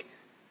league.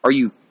 Are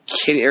you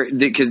kidding?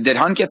 Did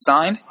Hunt get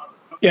signed?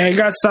 Yeah, he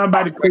got signed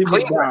by the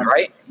Cleveland Browns,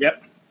 right?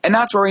 Yep. And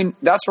that's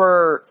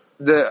where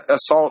the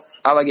assault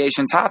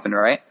allegations happened,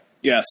 right?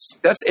 Yes.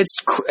 That's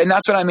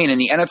what I mean. And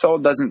the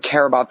NFL doesn't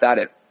care about that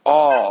at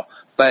all.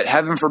 But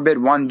heaven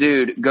forbid one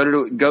dude go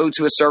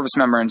to a service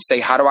member and say,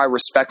 how do I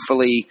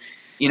respectfully,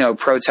 you know,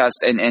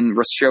 protest and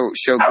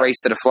show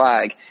grace to the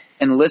flag,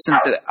 and listen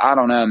to, I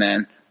don't know,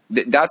 man.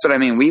 That's what I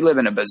mean. We live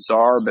in a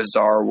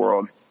bizarre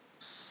world.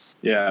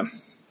 Yeah.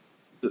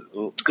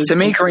 To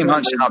me, Kareem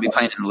Hunt should not be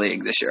playing in the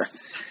league this year.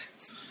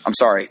 I'm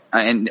sorry.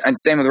 And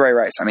same with Ray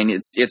Rice. I mean,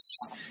 it's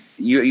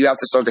you have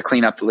to start to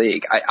clean up the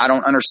league. I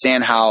don't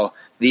understand how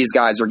these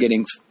guys are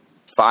getting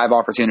 5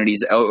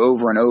 opportunities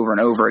over and over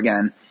and over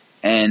again,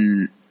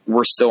 and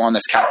we're still on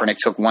this Kaepernick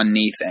took one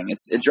knee thing.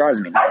 It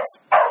drives me nuts.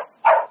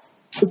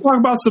 Let's talk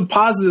about some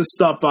positive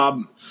stuff.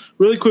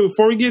 Really quick,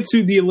 before we get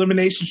to the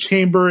Elimination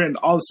Chamber and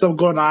all the stuff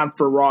going on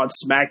for Raw and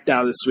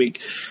SmackDown this week,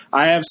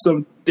 I have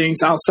some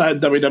things outside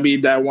of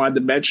WWE that I wanted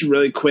to mention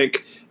really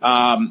quick.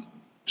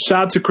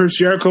 Shout out to Chris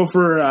Jericho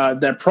for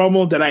that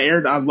promo that I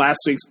aired on last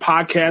week's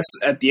podcast.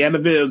 At the end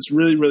of it, it was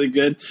really, really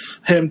good.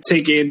 Him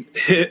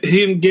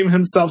giving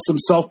himself some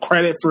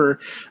self-credit for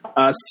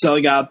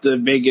selling out the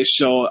Vegas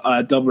show,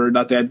 Double or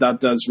Nothing. I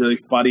thought that was really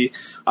funny.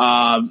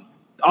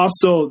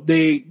 Also,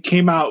 they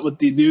came out with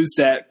the news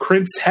that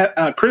Chris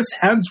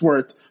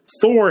Hemsworth,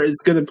 Thor,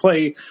 is going to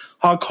play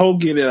Hulk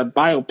Hogan in a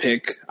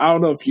biopic. I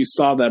don't know if you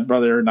saw that,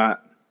 brother, or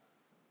not.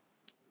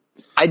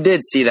 I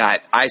did see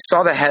that. I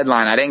saw the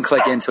headline. I didn't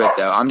click into it,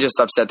 though. I'm just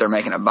upset they're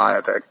making a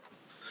biopic.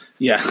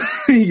 Yeah,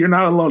 you're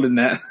not alone in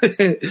that.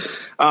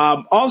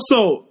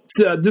 Also,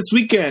 this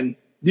weekend,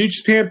 New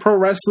Japan Pro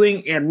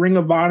Wrestling and Ring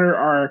of Honor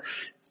are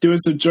doing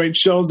some joint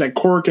shows at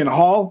Korakuen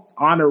Hall.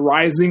 Honor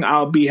Rising.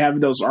 I'll be having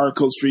those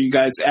articles for you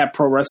guys at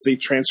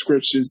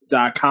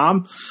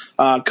ProWrestlingTranscriptions.com.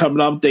 Coming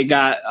up, they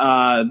got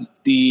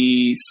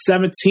the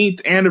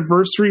 17th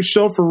anniversary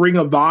show for Ring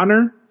of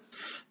Honor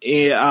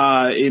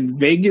in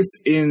Vegas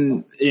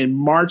in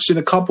March in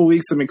a couple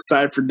weeks. I'm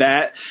excited for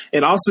that.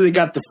 And also they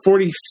got the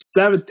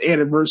 47th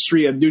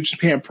anniversary of New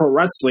Japan Pro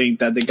Wrestling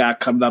that they got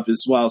coming up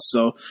as well.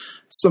 So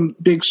some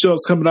big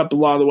shows coming up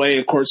along the way.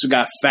 Of course, we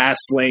got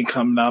Fastlane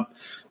coming up.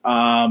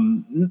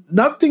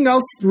 Nothing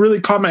else really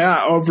caught my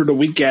eye over the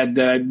weekend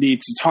that I need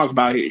to talk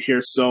about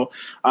here. So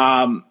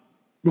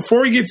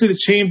before we get to the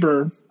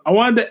chamber, I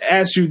wanted to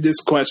ask you this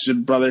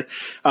question, brother.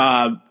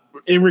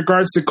 In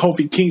regards to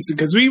Kofi Kingston,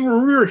 because we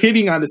were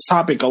hitting on this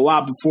topic a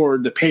lot before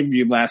the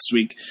pay-per-view last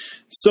week.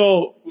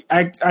 So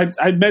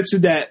I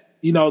mentioned that,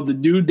 you know, the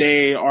New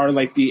Day are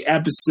like the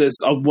emphasis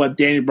of what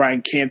Daniel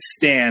Bryan can't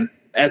stand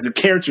as a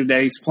character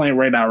that he's playing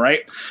right now,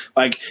 right?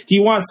 Like,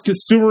 he wants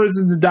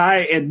consumerism to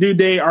die, and New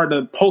Day are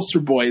the poster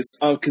boys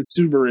of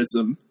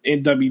consumerism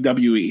in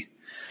WWE.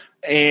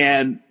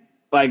 And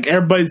like,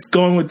 everybody's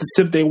going with the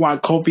tip they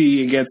want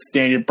Kofi against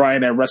Daniel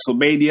Bryan at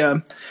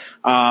WrestleMania.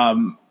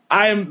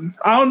 I'm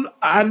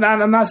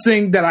not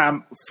saying that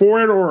I'm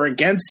for it or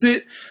against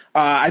it.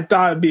 I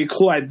thought it'd be a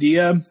cool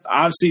idea.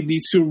 Obviously,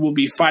 these two will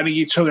be fighting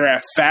each other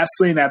at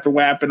Fastlane after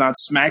what happened on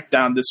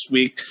SmackDown this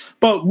week.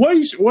 But what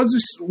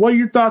are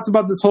your thoughts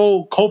about this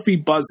whole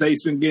Kofi buzz that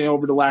he's been getting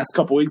over the last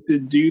couple of weeks?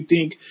 And do you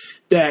think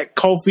that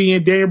Kofi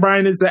and Daniel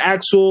Bryan is the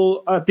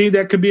actual thing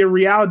that could be a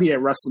reality at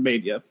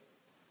WrestleMania?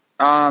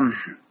 Well,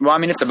 I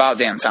mean, it's about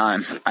damn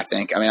time, I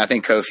think. I mean, I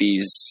think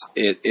Kofi's,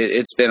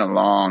 it's been a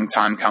long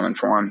time coming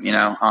for him, you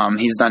know.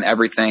 He's done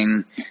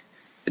everything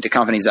that the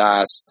company's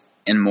asked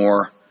and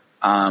more.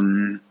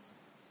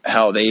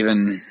 Hell, they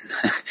even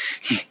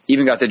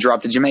got to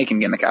drop the Jamaican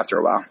gimmick after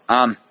a while.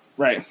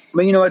 Right.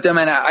 But you know what, though,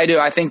 man, I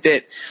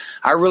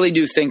really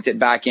do think that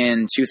back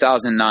in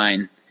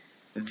 2009,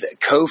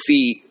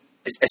 Kofi,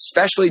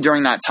 especially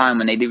during that time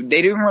when they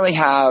didn't really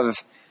have,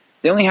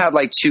 they only had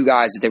like 2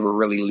 guys that they were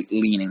really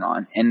leaning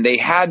on, and they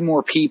had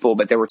more people,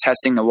 but they were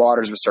testing the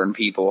waters with certain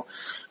people.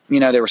 You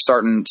know, they were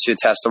starting to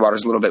test the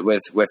waters a little bit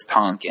with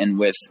Punk and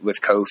with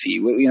Kofi,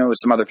 you know, with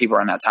some other people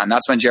around that time.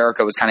 That's when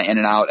Jericho was kind of in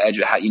and out,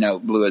 Edge, you know,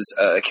 blew his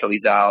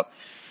Achilles out.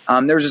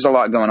 There was just a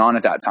lot going on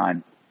at that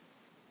time.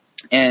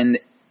 And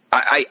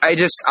I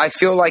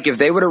feel like if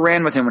they would have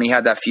ran with him when he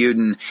had that feud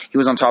and he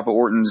was on top of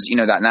Orton's, you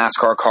know, that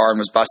NASCAR car and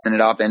was busting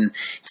it up, and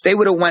if they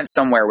would have went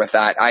somewhere with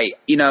that,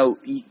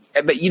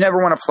 but you never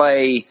want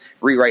to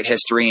rewrite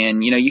history,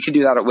 and, you know, you can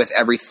do that with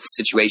every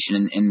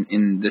situation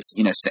in this,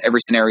 you know, every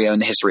scenario in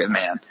the history of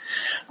man.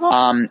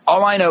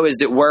 All I know is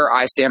that where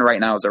I stand right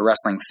now as a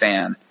wrestling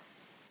fan,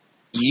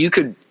 you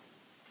could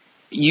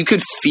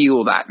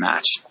feel that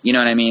match. You know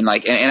what I mean?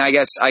 Like, and I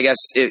guess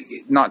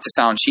not to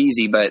sound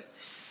cheesy, but,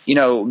 you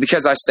know,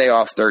 because I stay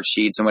off dirt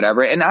sheets and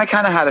whatever, and I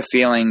kind of had a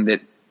feeling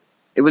that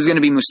it was going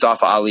to be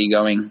Mustafa Ali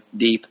going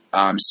deep.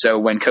 So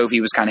when Kofi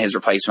was kind of his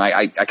replacement,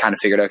 I kind of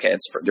figured, okay,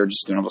 they're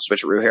just doing a little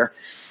switcheroo here.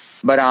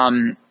 But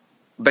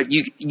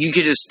you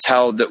could just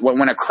tell that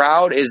when a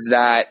crowd is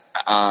that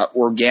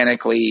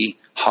organically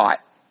hot,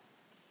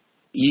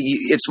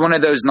 it's one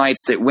of those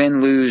nights that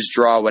win, lose,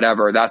 draw,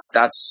 whatever.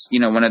 That's you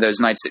know, one of those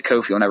nights that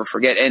Kofi will never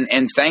forget.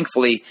 And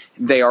thankfully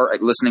they are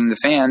listening to the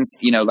fans.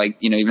 You know, like,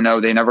 you know, even though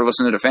they never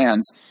listen to the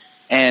fans.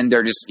 And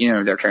they're just, you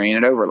know, they're carrying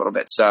it over a little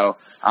bit. So,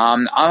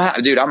 I'm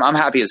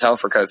happy as hell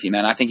for Kofi,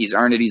 man. I think he's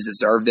earned it. He's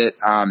deserved it.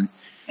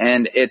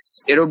 And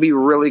it'll be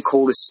really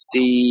cool to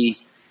see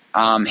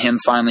him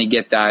finally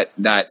get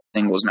that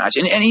singles match.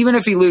 And even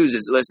if he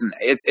loses, listen,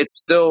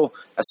 it's still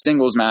a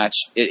singles match.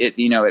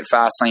 You know, at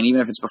Fastlane,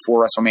 even if it's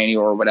before WrestleMania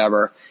or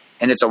whatever,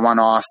 and it's a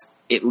one-off,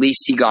 at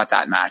least he got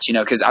that match. You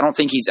know, because I don't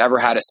think he's ever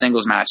had a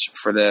singles match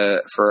for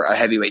a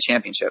heavyweight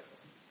championship.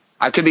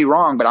 I could be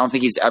wrong, but I don't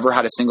think he's ever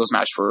had a singles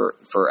match for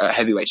a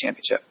heavyweight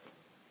championship.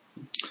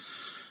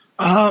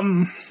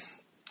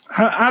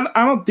 I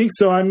don't think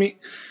so. I mean,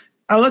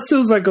 unless it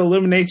was like an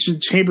Elimination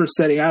Chamber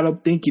setting, I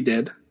don't think he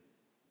did.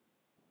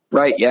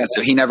 Right, yeah.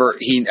 So he's never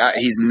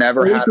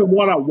had a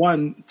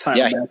one-on-one type.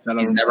 Yeah,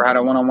 he's never had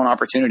a one-on-one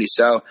opportunity.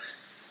 So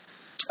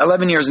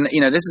 11 years, this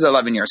is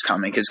 11 years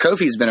coming because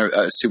Kofi's been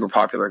a super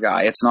popular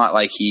guy. It's not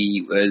like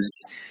he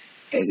was.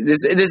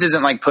 This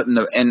isn't like putting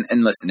the and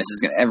listen. This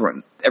is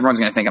everyone's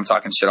gonna think I'm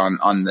talking shit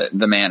on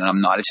the man, and I'm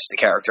not. It's just a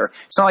character.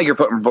 It's not like you're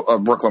putting a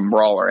Brooklyn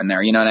Brawler in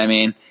there. You know what I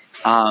mean?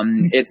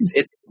 This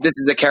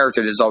is a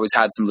character that's always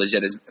had some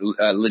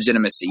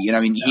legitimacy. You know,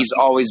 I mean, he's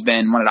always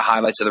been one of the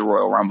highlights of the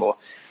Royal Rumble.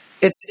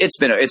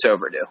 It's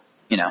overdue.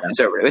 You know, it's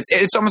overdue.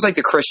 It's almost like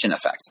the Christian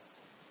effect,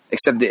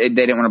 except they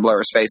didn't want to blow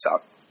his face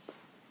out.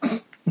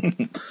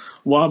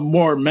 One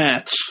more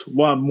match.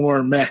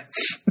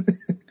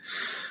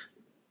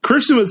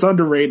 Christian was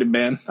underrated,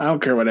 man. I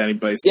don't care what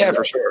anybody says. Yeah,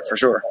 for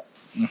sure.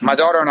 Mm-hmm. My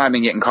daughter and I have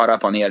been getting caught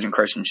up on the Edge and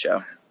Christian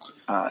show.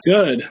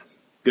 Good.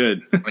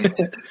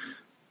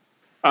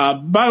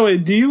 By the way,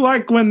 do you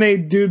like when they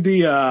do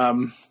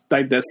the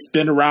the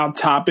spin around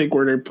topic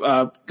where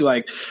they're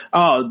like,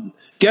 oh,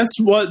 guess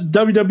what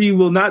WWE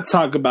will not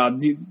talk about?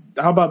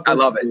 How about this?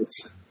 I love it.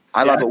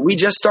 I love it. We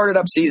just started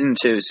up season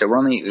 2, so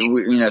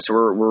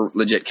we're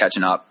legit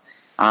catching up.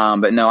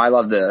 But no, I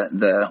love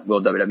the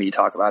will WWE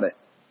talk about it.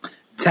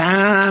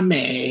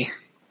 Tommy.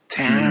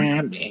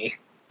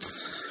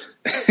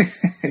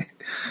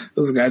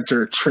 Those guys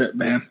are a trip,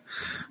 man.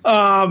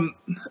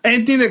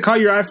 Anything that caught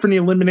your eye from the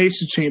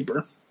Elimination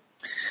Chamber?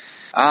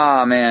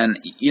 Man.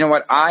 You know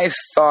what? I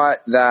thought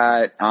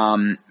that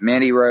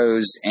Mandy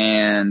Rose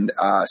and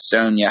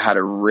Sonya had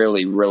a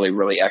really, really,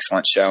 really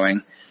excellent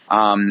showing.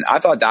 I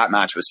thought that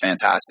match was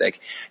fantastic.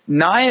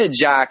 Nia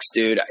Jax,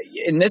 dude,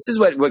 and this is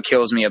what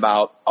kills me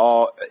about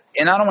all.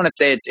 And I don't want to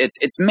say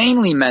it's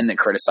mainly men that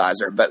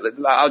criticize her, but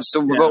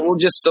we'll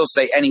just still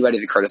say anybody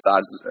that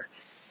criticizes her.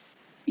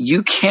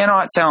 You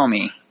cannot tell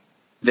me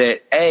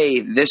that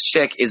this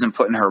chick isn't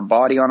putting her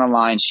body on the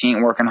line. She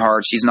ain't working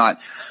hard. She's not.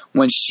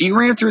 When she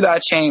ran through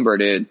that chamber,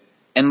 dude,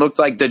 and looked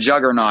like the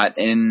Juggernaut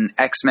in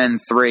X-Men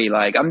 3,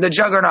 like, I'm the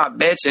Juggernaut,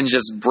 bitch, and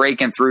just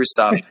breaking through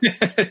stuff.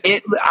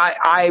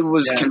 I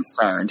was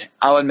concerned.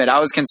 I'll admit, I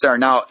was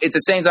concerned. Now, at the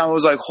same time, I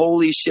was like,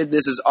 holy shit,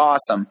 this is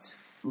awesome.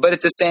 But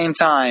at the same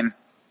time,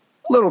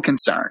 a little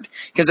concerned.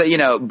 Because,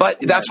 but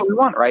that's what we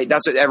want, right?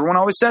 That's what everyone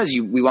always says.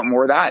 We want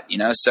more of that,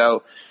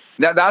 So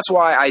that's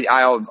why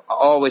I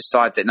always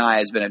thought that Nia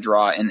has been a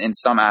draw in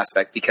some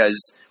aspect,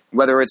 because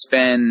whether it's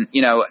been,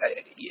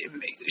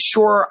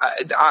 sure,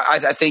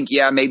 I think,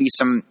 maybe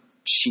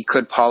she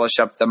could polish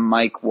up the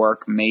mic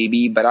work,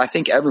 maybe, but I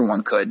think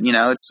everyone could.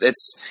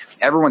 It's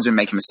everyone's been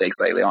making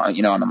mistakes lately on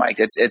the mic.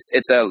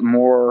 It's a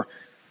more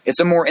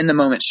in the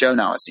moment show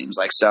now, it seems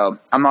like. So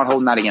I'm not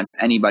holding that against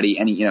anybody,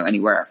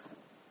 anywhere.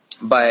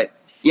 But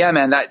yeah,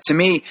 man, that to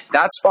me,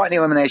 that spot in the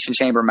Elimination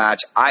Chamber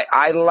match,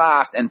 I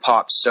laughed and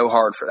popped so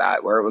hard for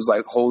that, where it was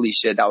like, holy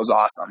shit, that was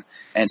awesome.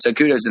 And so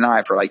kudos to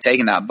Nia for like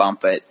taking that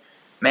bump, but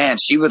man,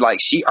 she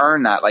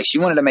earned that. Like, she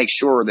wanted to make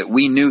sure that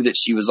we knew that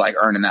she was like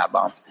earning that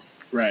bump.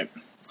 Right.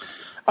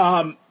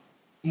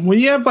 When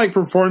you have like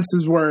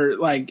performances where,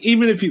 like,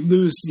 even if you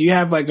lose, you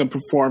have like a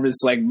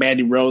performance like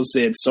Mandy Rose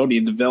and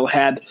Sonya Deville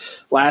had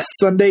last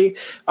Sunday,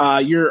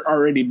 you're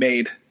already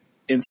made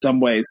in some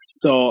ways.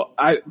 So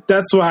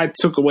that's what I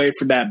took away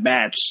from that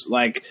match.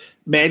 Like,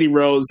 Mandy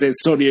Rose and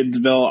Sonya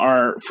Deville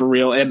are for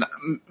real. And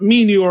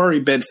me and you already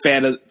been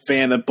fan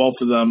of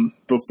both of them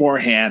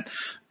beforehand,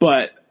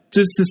 but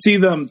just to see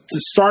them to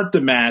start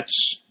the match,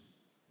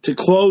 to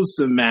close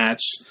the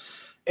match,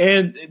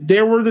 and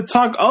they were the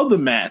talk of the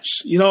match.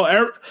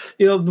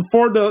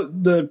 Before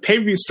the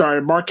pay-per-view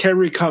started, Mark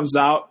Henry comes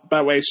out. By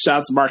the way,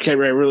 shouts to Mark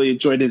Henry. I really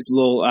enjoyed his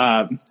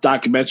little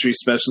documentary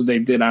special they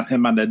did on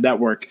him on the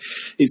network.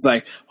 He's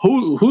like,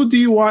 who do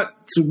you want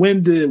to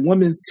win the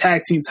women's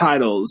tag team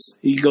titles?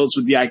 He goes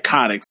with the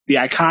Iconics. The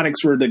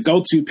Iconics were the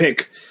go-to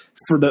pick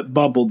for the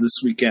bubble this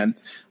weekend.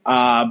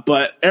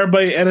 But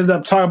everybody ended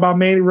up talking about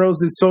Mandy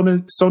Rose and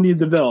Sonya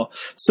Deville.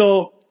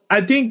 So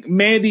I think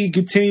Mandy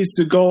continues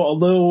to go a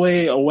little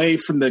way away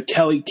from the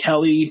Kelly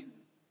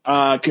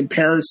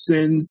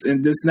comparisons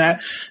and this and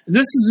that.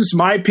 This is just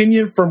my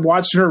opinion from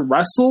watching her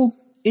wrestle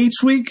each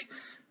week.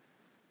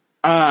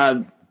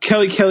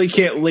 Kelly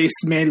can't lace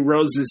Mandy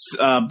Rose's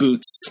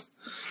boots,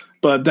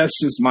 but that's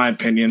just my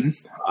opinion.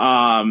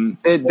 I'll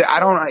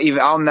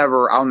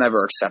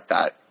never accept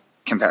that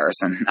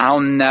comparison. I'll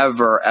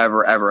never,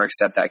 ever, ever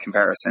accept that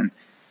comparison.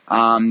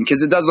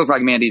 Because it does look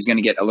like Mandy's going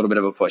to get a little bit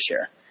of a push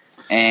here.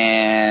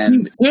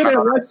 And she's good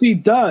at what she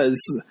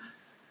does.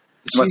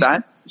 What's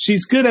that?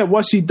 She's good at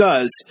what she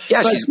does.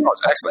 Yeah, she's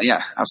excellent.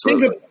 Yeah,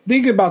 absolutely.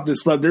 Think about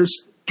this, bro.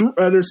 There's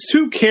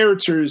two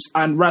characters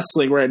on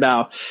wrestling right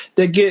now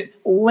that get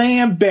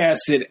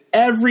lambasted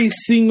every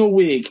single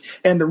week,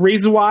 and the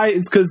reason why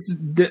is because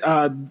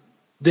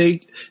they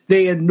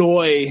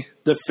annoy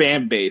the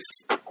fan base.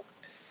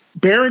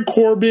 Baron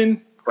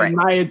Corbin and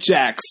Nia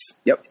Jax.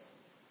 Yep.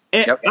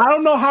 And I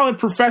don't know how in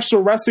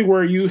professional wrestling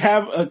where you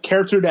have a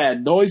character that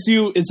annoys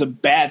you is a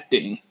bad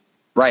thing.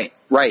 Right.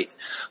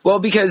 Well,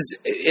 because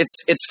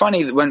it's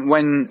funny when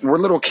we're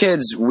little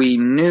kids, we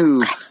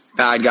knew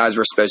bad guys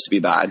were supposed to be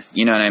bad.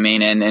 You know what I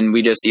mean? And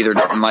we just either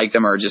didn't like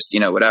them or just,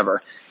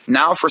 whatever.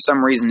 Now, for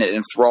some reason, it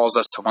enthralls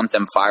us to want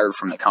them fired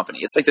from the company.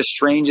 It's like the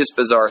strangest,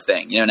 bizarre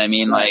thing. You know what I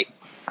mean? Like,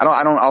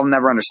 I'll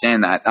never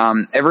understand that.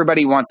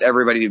 Everybody wants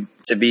everybody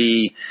to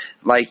be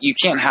like, you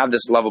can't have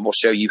this lovable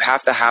show. You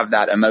have to have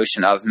that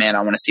emotion of, man,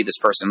 I want to see this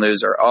person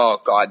lose, or,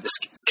 oh God, this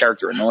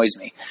character annoys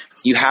me.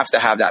 You have to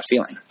have that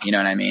feeling. You know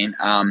what I mean?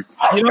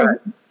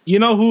 You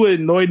know who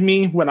annoyed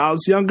me when I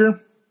was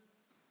younger?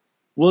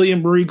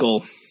 William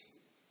Regal.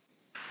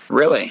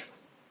 Really?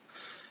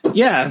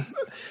 Yeah.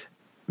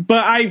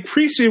 But I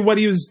appreciate what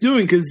he was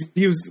doing because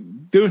he was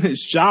doing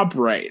his job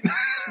right.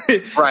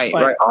 Right.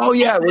 Oh,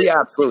 yeah. Well, yeah,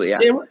 absolutely. Yeah.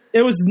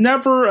 It was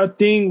never a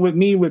thing with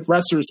me with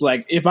wrestlers.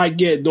 Like, if I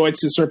get annoyed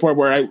to a certain point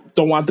where I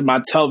don't want them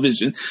on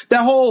television,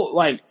 that whole,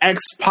 like,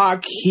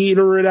 X-Pac heat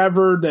or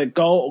whatever, the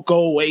go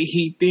away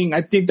heat thing,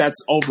 I think that's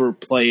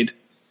overplayed.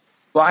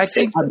 Well, I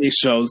think on these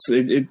shows,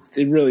 it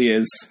really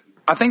is.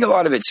 I think a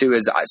lot of it, too,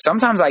 is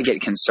sometimes I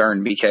get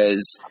concerned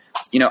because –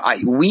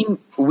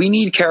 we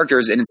need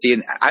characters, and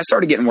I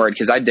started getting worried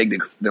because I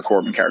dig the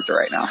Corbin character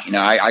right now.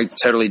 I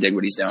totally dig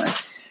what he's doing,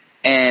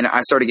 and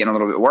I started getting a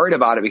little bit worried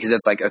about it because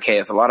it's like, okay,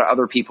 if a lot of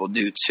other people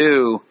do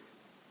too,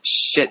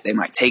 shit, they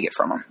might take it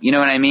from him. You know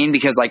what I mean?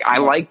 Because like, I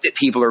like that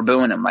people are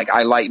booing him. Like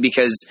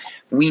because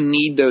we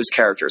need those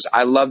characters.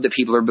 I love that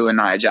people are booing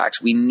Nia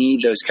Jax. We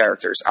need those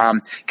characters.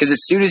 Because as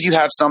soon as you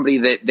have somebody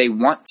that they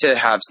want to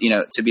have,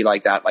 to be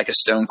like that, like a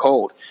Stone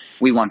Cold,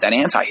 we want that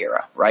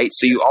anti-hero, right?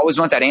 So you always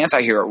want that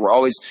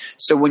anti-hero.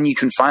 So when you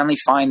can finally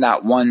find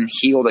that one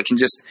heel that can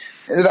just,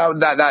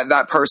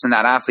 that person,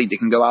 that athlete that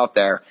can go out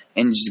there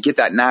and just get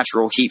that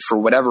natural heat for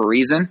whatever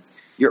reason.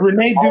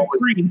 Rene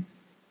Dupree.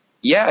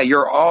 Yeah,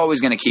 you're always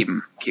going to keep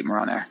him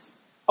around there.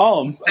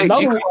 Oh, hey,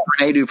 did you call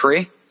Rene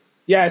Dupree?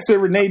 Yeah, I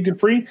said Rene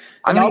Dupree.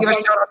 I'm going to give a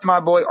shout out to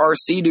my boy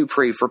RC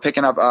Dupree for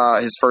picking up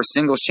his first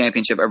singles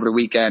championship over the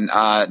weekend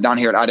down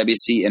here at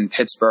IWC in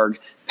Pittsburgh,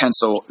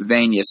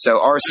 Pennsylvania. So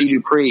RC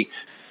Dupree,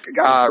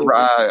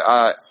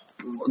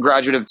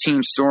 graduate of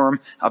Team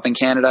Storm up in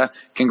Canada.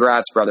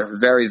 Congrats, brother.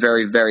 Very,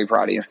 very, very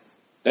proud of you.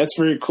 That's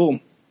very cool.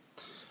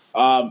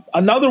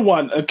 Another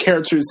one of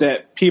characters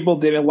that people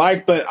didn't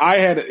like, but I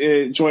had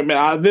enjoyment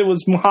out of it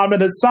was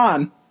Muhammad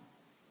Hassan.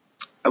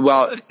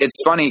 Well, it's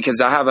funny because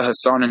I have a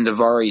Hassan and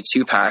Davari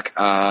 2-pack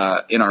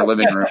in our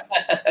living room,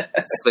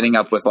 sitting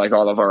up with like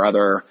all of our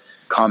other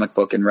comic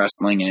book and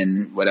wrestling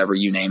and whatever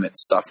you name it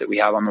stuff that we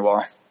have on the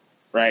wall.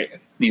 Right.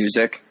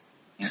 Music.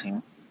 Mm-hmm.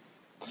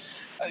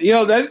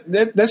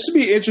 That should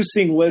be an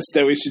interesting list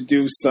that we should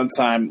do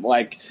sometime.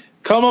 Like,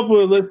 come up with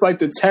a list like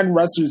the 10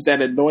 wrestlers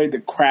that annoyed the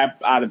crap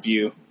out of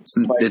you.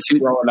 Like,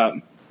 growing up.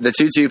 The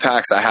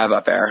 2-packs I have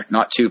up there,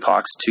 not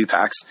 2-packs,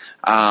 2-packs.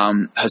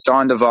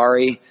 Hassan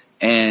Davari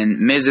and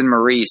Miz and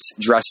Maurice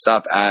dressed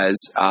up as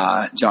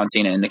John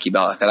Cena and Nikki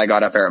Bella that I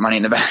got up there at Money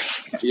in the Bank.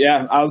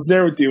 Yeah, I was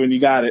there with you when you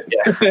got it.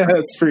 Yeah.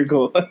 That's pretty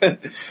cool.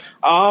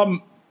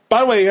 By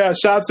the way,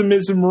 shout out to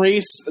Miz and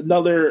Maurice,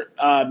 another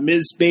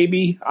Miz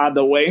baby on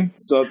the way.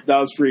 So that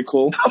was pretty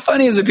cool. How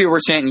funny is it people were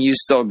chanting, "You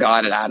still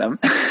got it," Adam?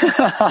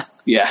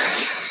 Yeah.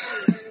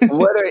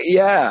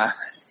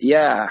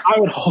 Yeah. I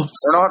would hope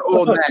so. We're not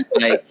old men.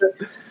 Like,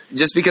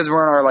 just because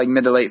we're in our like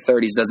mid to late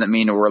 30s doesn't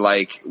mean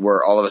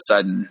we're all of a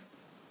sudden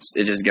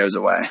it just goes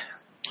away.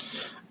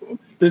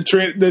 The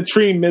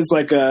dream is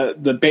like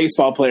the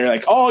baseball player,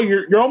 like, oh,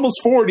 you're almost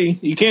 40,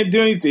 you can't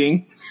do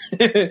anything,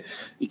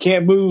 you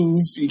can't move,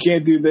 you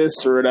can't do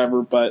this or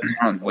whatever. But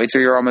wait till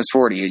you're almost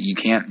 40,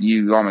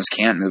 you almost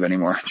can't move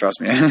anymore.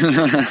 Trust me.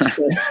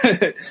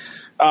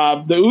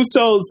 The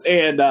Usos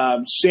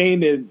and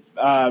Shane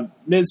and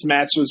Miz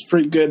match was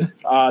pretty good.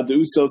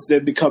 The Usos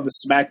did become the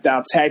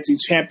SmackDown Tag Team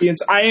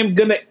Champions. I am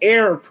going to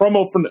air a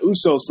promo from the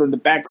Usos from the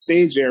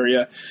backstage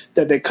area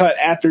that they cut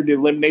after the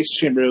Elimination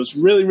Chamber. It was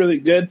really, really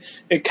good.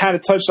 It kind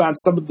of touched on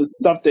some of the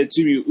stuff that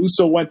Jimmy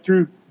Uso went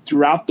through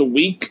throughout the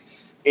week,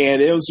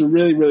 and it was a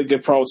really, really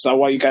good promo, so I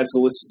want you guys to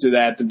listen to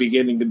that at the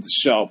beginning of the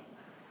show.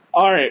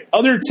 All right,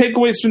 other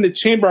takeaways from the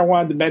Chamber I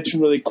wanted to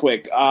mention really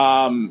quick.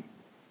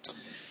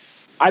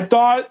 I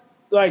thought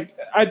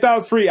it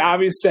was pretty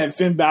obvious that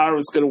Finn Balor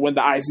was going to win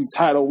the IC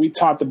title. We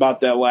talked about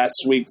that last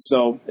week,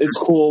 so it's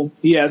cool.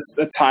 He has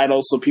a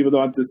title, so people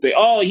don't have to say,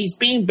 oh, he's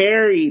being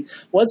buried.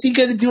 What's he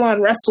going to do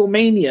on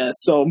WrestleMania?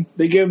 So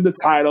they give him the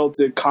title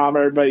to calm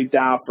everybody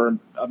down for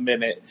a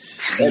minute.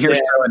 You're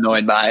so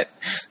annoyed by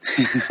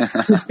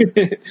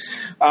it.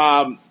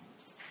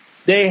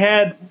 They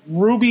had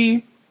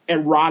Ruby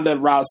and Ronda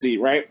Rousey,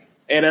 right?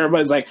 And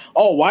everybody's like,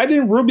 oh, why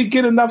didn't Ruby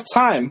get enough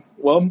time?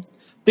 Well,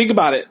 think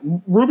about it.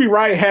 Ruby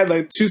Riott had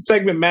like a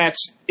 2-segment match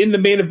in the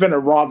main event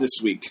of Raw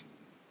this week.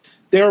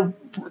 They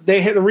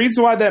had the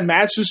reason why that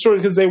match was short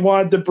because they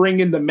wanted to bring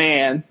in the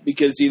man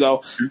because,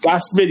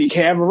 God forbid, you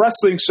can't have a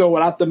wrestling show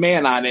without the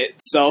man on it.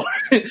 So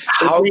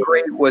how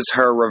great was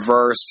her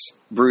reverse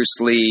Bruce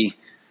Lee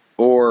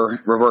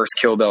or reverse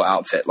Kill Bill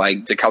outfit?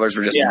 Like the colors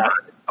were just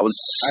I was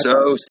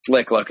so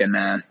slick looking,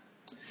 man.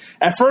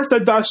 At first,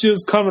 I thought she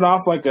was coming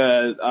off like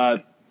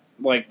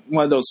like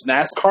one of those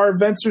NASCAR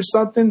events or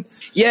something.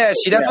 Yeah,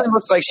 she definitely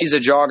looks like she's a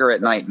jogger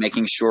at night,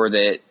 making sure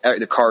that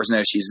the cars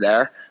know she's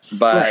there.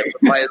 But it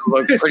might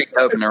look pretty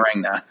dope in the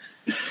ring now.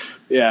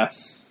 Yeah.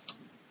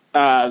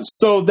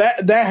 So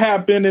that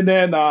happened, and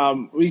then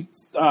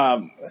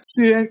let's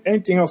see,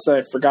 anything else that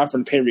I forgot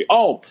from the pay-per-view.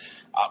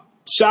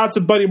 Shout out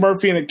to Buddy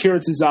Murphy and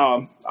Akira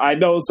Tozawa. I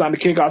know it's on the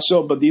kickoff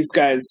show, but these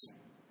guys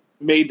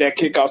made that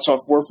kickoff show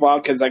worthwhile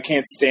because I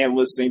can't stand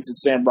listening to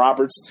Sam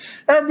Roberts.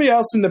 Everybody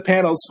else in the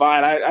panel is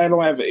fine. I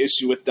don't have an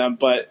issue with them,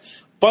 but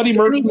Buddy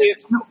Murphy.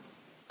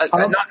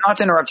 Not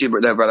to interrupt you,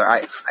 though, brother.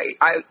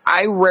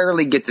 I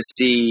rarely get to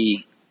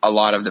see a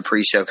lot of the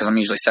pre-show because I'm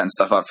usually setting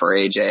stuff up for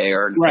AJ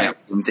or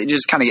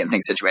just kind of getting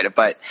things situated.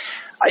 But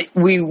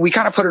we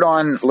kind of put it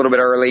on a little bit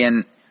early,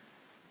 and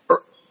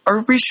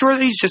are we sure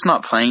that he's just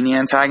not playing the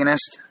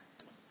antagonist?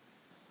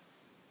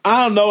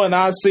 I don't know, and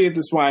honestly, at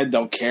this point, I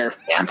don't care.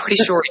 Yeah, I'm pretty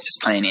sure he's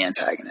just playing the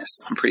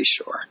antagonist. I'm pretty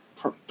sure.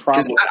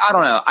 Probably. I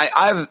don't know.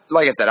 I've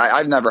like I said,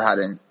 I've never had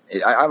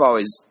I've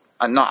always.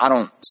 I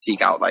don't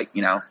seek out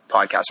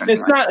podcasts or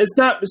anything.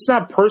 It's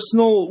not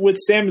personal with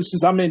Sam. It's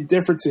just I'm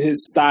indifferent to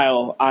his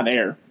style on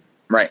air.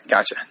 Right.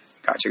 Gotcha.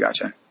 That's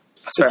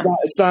fair.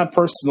 It's not a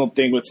personal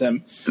thing with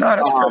him. No,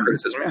 that's a fair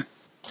criticism.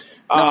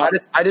 Yeah.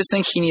 I just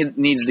think he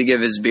needs to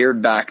give his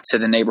beard back to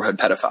the neighborhood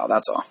pedophile.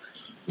 That's all.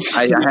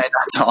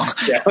 That's all.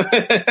 Yeah.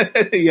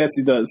 Yes,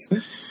 he does.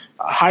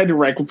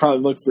 Heidenreich will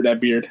probably look for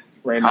that beard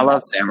right now. I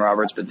love Sam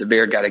Roberts, but the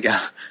beard got to go.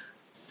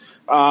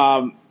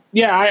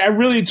 Yeah, I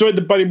really enjoyed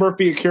the Buddy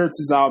Murphy and Akira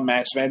Tozawa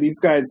match, man. These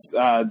guys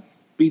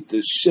beat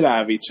the shit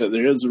out of each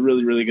other. It was a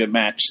really, really good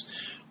match.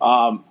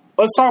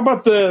 Let's talk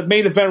about the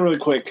main event really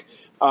quick.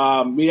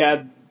 We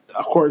had,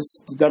 of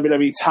course, the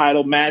WWE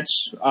title match.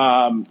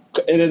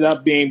 Ended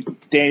up being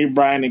Daniel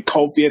Bryan and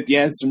Kofi at the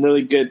end. Some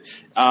really good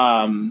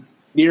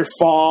near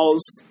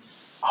falls,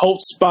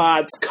 hope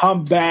spots,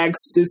 comebacks,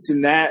 this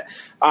and that.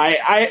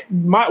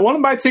 One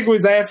of my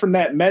takeaways I had from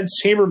that men's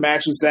chamber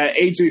match was that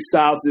AJ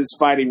Styles is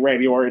fighting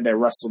Randy Orton at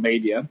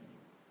WrestleMania.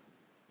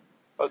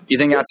 You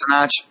think that's a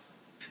match?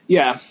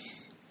 Yeah.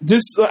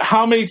 Just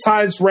how many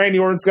times Randy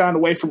Orton's gotten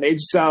away from AJ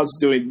Styles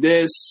doing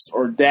this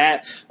or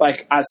that.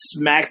 Like on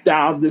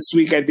SmackDown this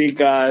week, I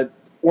think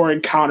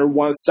Orton countered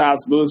one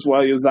Styles' moves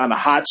while he was on a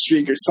hot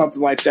streak or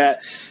something like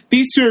that.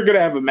 These two are going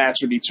to have a match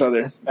with each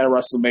other at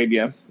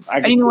WrestleMania.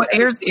 And you know what?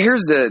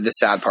 Here's the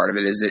sad part of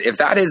it is that if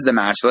that is the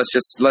match, let's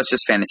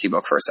just fantasy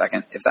book for a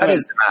second. If that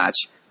is the match,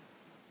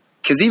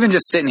 because even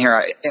just sitting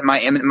here, my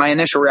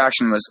initial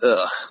reaction was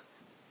ugh.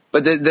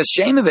 But the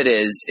shame of it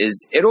is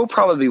it'll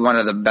probably be one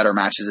of the better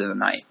matches of the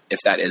night if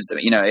that is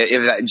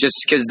just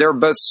because they're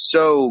both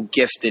so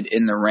gifted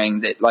in the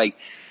ring that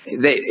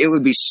it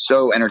would be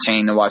so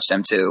entertaining to watch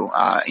them too.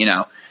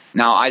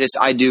 Now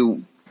I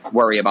do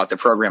worry about the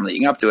program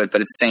leading up to it,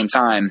 but at the same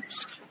time,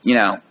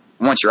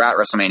 once you're at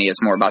WrestleMania,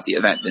 it's more about the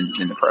event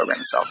than the program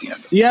itself.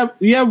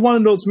 You have one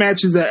of those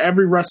matches at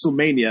every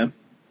WrestleMania.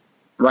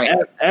 Right.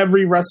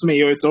 Every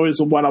WrestleMania, it's always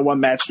a one-on-one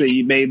match that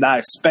you may not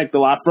expect a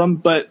lot from,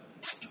 but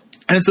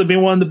ends up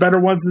being one of the better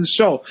ones in the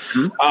show.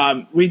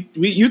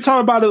 Mm-hmm. You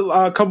talked about it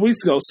a couple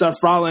weeks ago,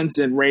 Seth Rollins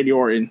and Randy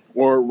Orton,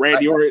 or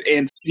Randy Orton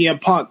and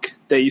CM Punk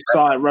that you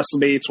saw at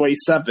WrestleMania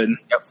 27.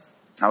 Yep,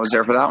 I was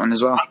there for that one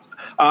as well.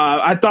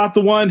 I thought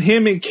the one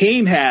him and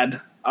Kane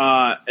had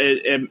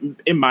in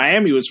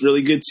Miami was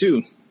really good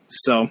too.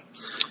 So,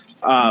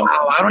 wow,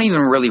 I don't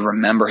even really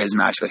remember his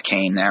match with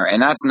Kane there,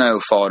 and that's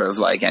no fault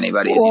of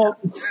anybody's. Well,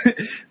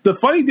 the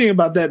funny thing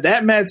about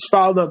that match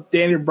followed up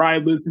Daniel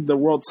Bryan losing the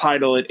world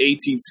title in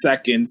 18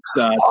 seconds.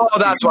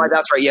 That's right.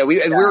 Yeah, we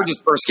were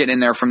just first getting in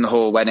there from the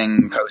whole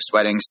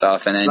post-wedding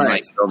stuff, and then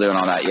still doing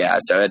all that. Yeah,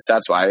 so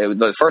that's why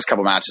the first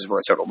couple matches were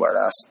a total blur to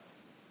us.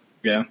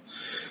 Yeah.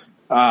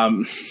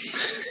 I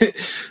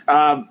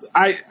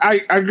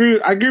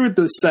agree with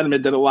the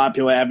sentiment that a lot of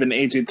people have, and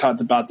AJ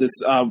talked about this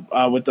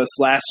with us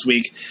last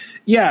week.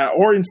 Yeah,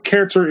 Orton's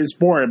character is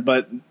boring,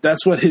 but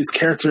that's what his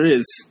character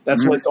is.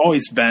 That's what it's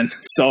always been.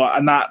 So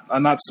I'm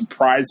not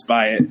surprised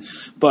by it.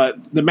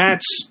 But the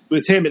match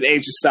with him and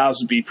AJ Styles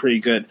would be pretty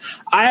good.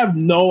 I have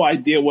no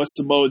idea what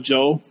Samoa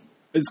Joe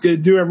is going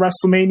to do at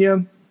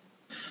WrestleMania.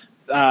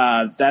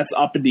 That's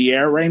up in the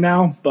air right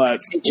now. But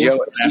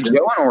Joe and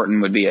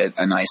Orton would be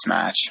a nice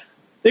match.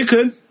 They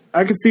could.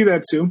 I could see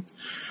that too.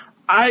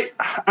 I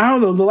don't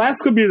know. The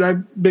last couple years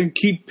I've been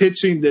keep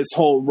pitching this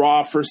whole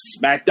Raw versus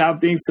SmackDown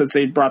thing since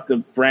they brought the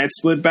brand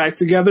split back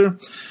together,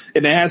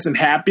 and it hasn't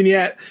happened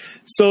yet.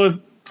 So if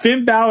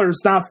Finn Balor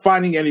is not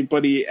fighting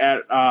anybody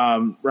at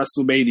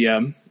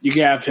WrestleMania, you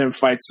can have him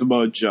fight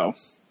Samoa Joe.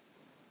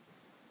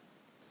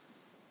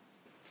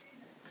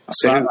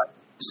 So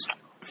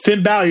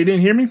Finn Balor, you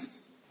didn't hear me?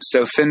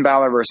 So Finn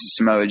Balor versus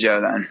Samoa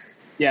Joe then?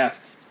 Yeah.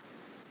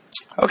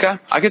 Okay,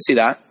 I could see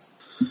that.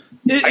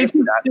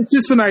 It's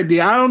just an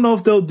idea. I don't know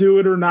if they'll do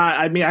it or not.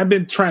 I mean, I've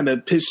been trying to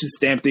pitch this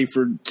damn thing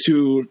for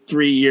 2-3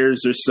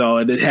 years or so,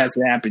 and it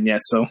hasn't happened yet.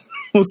 So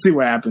we'll see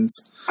what happens.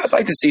 I'd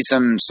like to see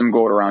some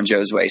gold around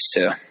Joe's waist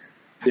too.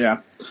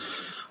 Yeah.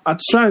 I'm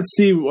trying to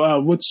see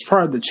which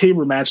part of the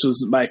chamber match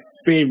was my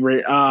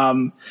favorite.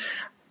 I'll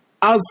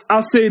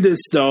say this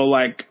though,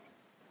 like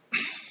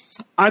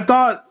I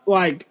thought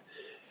like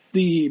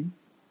the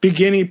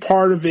beginning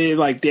part of it,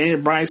 like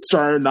Daniel Bryan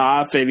starting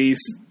off and he's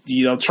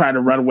trying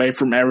to run away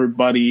from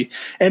everybody,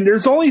 and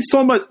there's only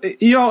so much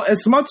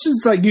as much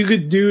as like you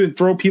could do and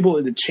throw people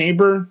in the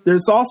chamber.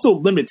 There's also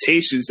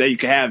limitations that you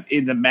can have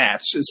in the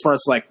match as far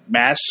as like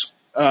match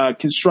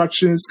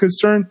construction is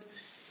concerned.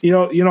 You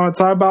know what I'm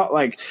talking about?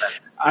 Like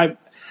I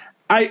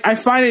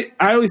always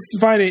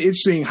find it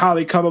interesting how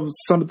they come up with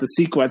some of the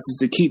sequences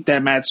to keep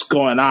that match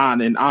going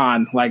on and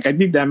on. Like I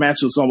think that match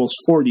was almost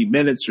 40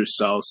 minutes or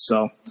so.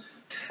 So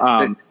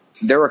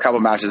there were a couple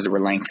matches that were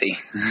lengthy.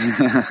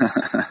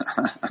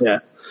 Yeah.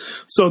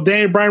 So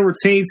Daniel Bryan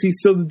retains. He's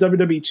still the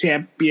WWE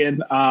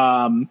champion.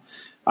 Kofi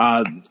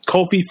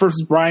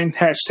versus Bryan,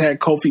 hashtag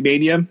Kofi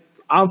Mania.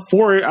 I'm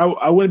for it.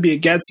 I wouldn't be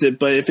against it,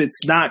 but if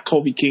it's not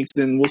Kofi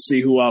Kingston, we'll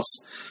see who else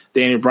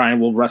Daniel Bryan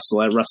will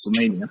wrestle at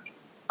WrestleMania.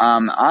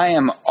 I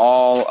am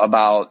all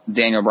about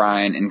Daniel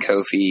Bryan and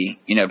Kofi,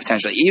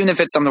 potentially, even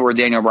if it's something where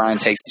Daniel Bryan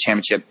takes the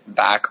championship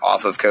back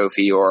off of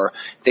Kofi, or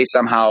they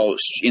somehow,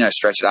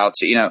 stretch it out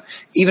to,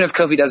 even if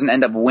Kofi doesn't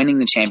end up winning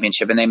the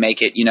championship and they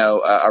make it,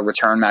 a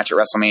return match at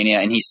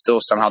WrestleMania and he still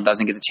somehow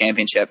doesn't get the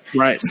championship.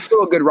 Right. It's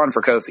still a good run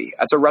for Kofi.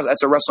 That's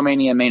a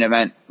WrestleMania main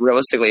event.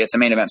 Realistically, it's a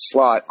main event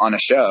slot on a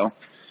show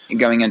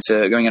going into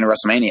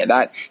WrestleMania.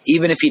 That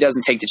even if he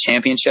doesn't take the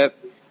championship,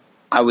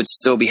 I would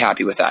still be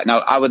happy with that.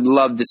 Now, I would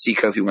love to see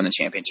Kofi win the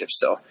championship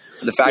still.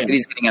 But the fact that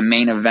he's getting a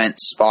main event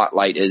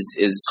spotlight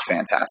is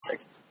fantastic.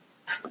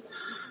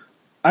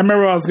 I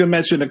remember I was going to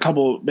mention a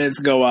couple minutes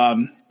ago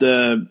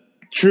the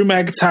Drew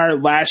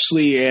McIntyre,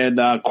 Lashley, and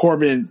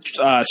Corbin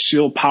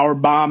Shield power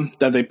bomb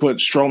that they put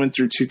Strowman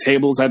through 2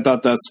 tables. I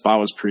thought that spot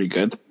was pretty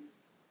good.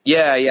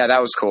 Yeah,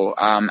 that was cool.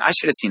 I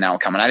should have seen that one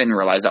coming. I didn't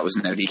realize that was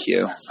no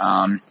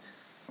DQ.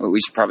 We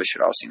probably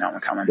should all seen that one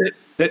coming.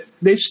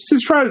 They should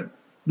just try to.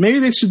 Maybe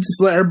they should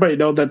just let everybody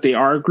know that they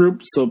are a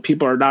group, so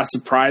people are not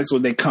surprised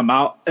when they come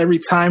out every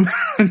time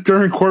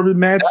during Corbin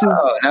matches.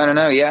 No.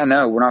 Yeah,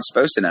 no, we're not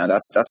supposed to know.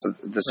 That's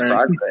the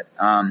surprise of it.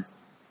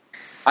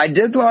 I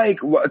did like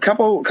a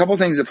couple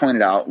things that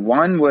pointed out.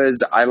 One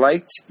was I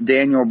liked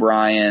Daniel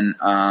Bryan.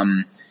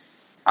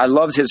 I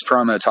loved his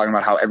promo talking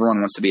about how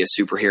everyone wants to be a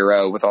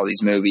superhero with all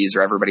these movies,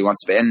 or everybody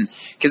wants to be. And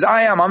because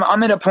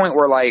I'm at a point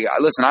where, like,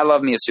 listen, I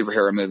love me a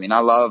superhero movie, and I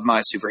love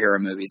my superhero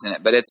movies in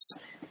it, but it's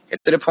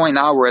to the point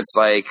now where it's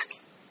like,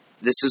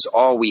 this is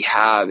all we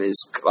have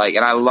is like,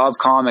 and I love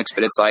comics,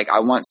 but it's like, I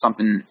want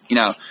something,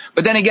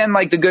 but then again,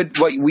 like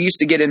what we used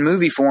to get in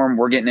movie form,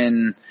 we're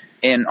getting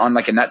in on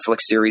like a Netflix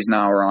series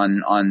now, or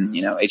on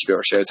HBO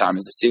or Showtime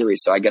as a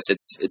series. So I guess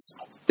it's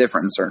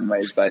different in certain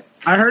ways, but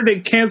I heard they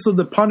canceled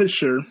The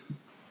Punisher.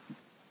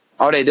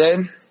 Oh, they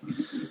did?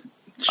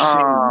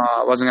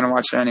 I wasn't going to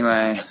watch it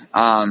anyway.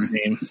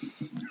 The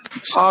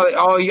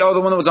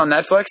one that was on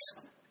Netflix?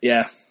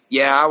 Yeah.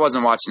 Yeah, I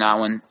wasn't watching that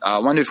one.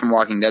 One dude from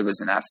Walking Dead was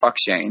in that. Fuck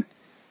Shane.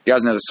 You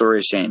guys know the story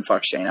of Shane.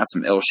 Fuck Shane. That's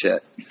some ill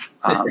shit.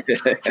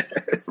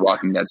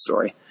 Walking Dead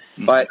story.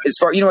 But as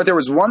far, there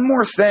was one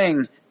more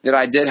thing that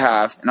I did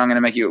have, and I'm going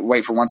to make you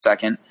wait for 1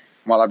 second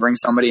while I bring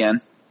somebody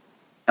in.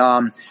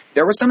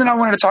 There was something I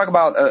wanted to talk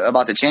about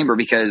the chamber,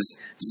 because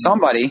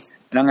somebody,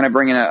 and I'm going to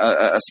bring in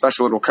a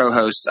special little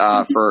co-host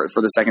for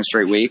the second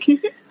straight week.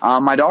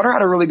 My daughter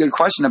had a really good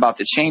question about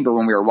the chamber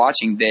when we were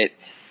watching that.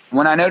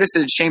 When I noticed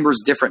that the chamber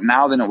is different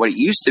now than what it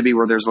used to be,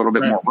 where there's a little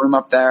bit more room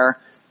up there,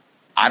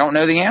 I don't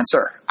know the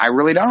answer. I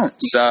really don't.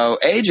 So,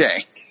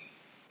 AJ.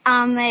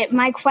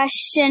 My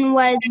question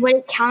was, would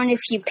it count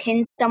if you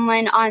pin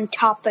someone on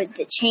top of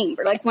the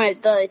chamber, like one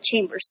of the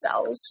chamber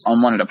cells?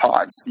 On one of the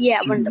pods?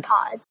 Yeah, one of the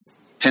pods.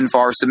 Pinfall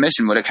or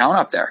submission, would it count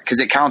up there? Because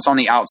it counts on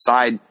the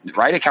outside,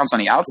 right? It counts on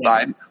the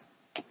outside.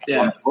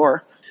 Yeah. On the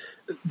floor.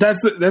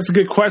 That's a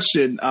good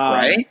question.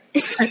 Right?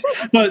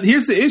 But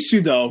here's the issue,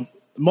 though.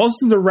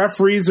 Most of the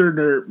referees are in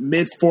their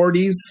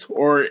mid-40s,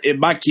 or in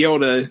Mike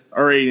Yoda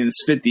already in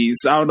his 50s.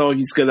 I don't know if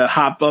he's going to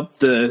hop up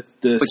the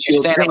What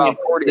you saying about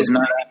 40s,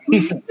 man?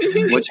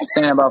 What you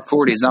saying about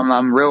 40s?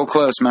 I'm real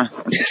close, man.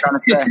 What you trying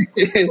to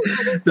say?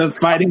 The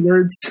fighting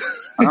words?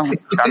 I'm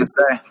trying to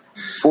say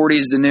 40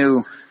 is the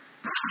new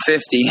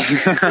 50.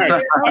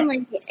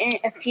 Only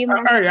a few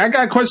All right, I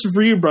got a question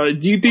for you, brother.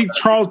 Do you think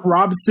Charles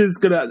Robinson's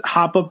going to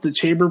hop up the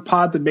chamber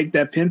pod to make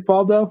that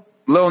pinfall, though?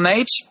 Lil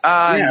Nate?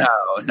 Yeah.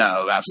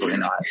 No, absolutely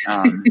not.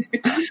 I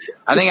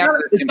think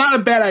it's not a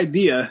bad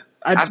idea.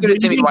 After the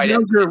Timmy White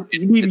incident,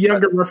 you need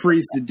younger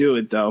referees to do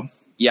it, though.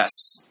 Yes,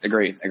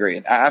 agreed.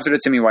 After the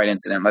Timmy White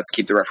incident, let's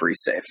keep the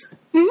referees safe.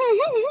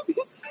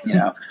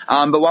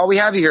 But while we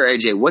have you here,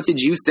 AJ, what did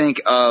you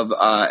think of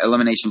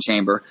Elimination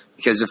Chamber?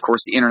 Because of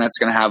course the internet's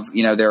going to have,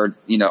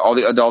 all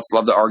the adults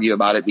love to argue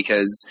about it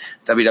because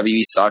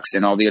WWE sucks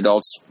and all the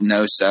adults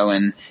know so,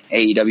 and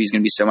AEW is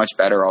going to be so much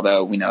better,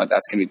 although we know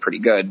that's going to be pretty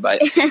good.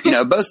 But,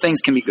 both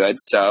things can be good.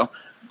 So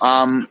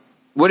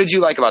what did you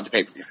like about the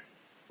pay-per-view?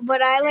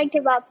 what I liked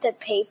about the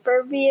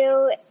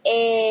pay-per-view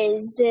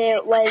is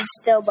it was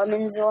the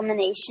women's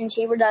elimination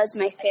chamber. That was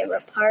my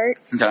favorite part.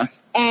 Okay.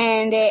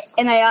 And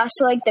I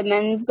also like the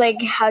men's,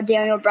 like how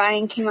Daniel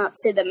Bryan came out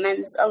to the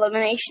men's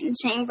elimination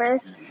chamber.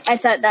 I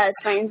thought that was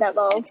funny, that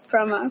little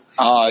promo.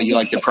 Oh, you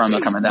like the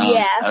promo coming down?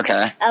 Yeah.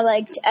 Okay. I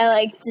liked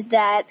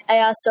that. I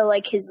also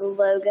like his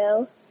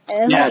logo.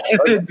 Yeah,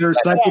 there's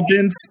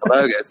bins. The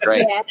logo's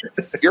great. Yeah.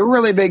 You're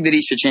really big that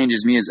he should change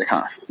his music,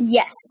 huh?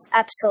 Yes,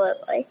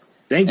 absolutely.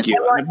 Thank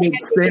you. I've been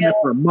saying it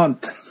for a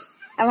month.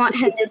 I want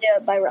him to do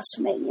it by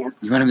WrestleMania.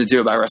 You want him to do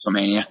it by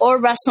WrestleMania? Or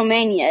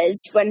WrestleMania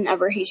is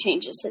whenever he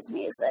changes his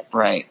music.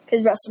 Right.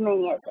 Because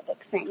WrestleMania is a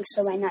big thing,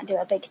 so why not do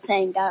a big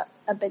thing,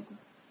 a big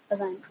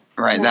event?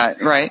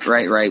 Right,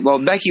 right. Well,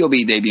 Becky will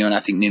be debuting, I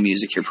think, new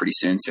music here pretty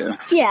soon, too.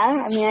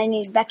 Yeah, I mean, I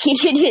need Becky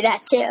to do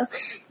that, too.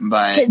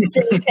 But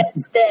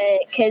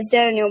Because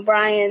Daniel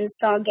Bryan's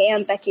song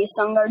and Becky's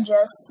song are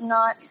just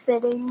not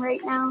fitting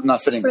right now.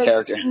 Not fitting the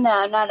character.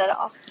 No, not at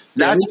all.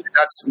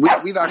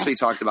 We've actually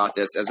talked about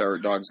this as our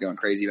dog's going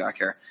crazy back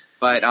here.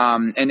 But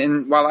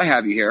and while I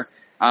have you here,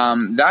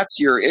 that's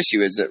your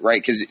issue, is it,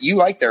 right? Because you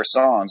like their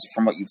songs,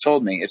 from what you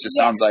told me. It just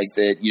sounds like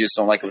that you just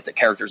don't like it with the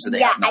characters that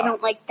they have now. I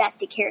don't like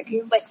the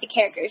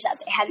characters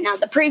that they have now.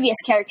 The previous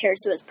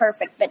characters was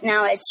perfect, but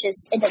now it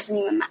doesn't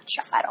even match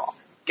up at all.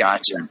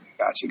 Gotcha.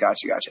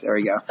 There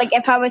you go. Like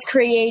if I was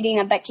creating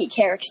a Becky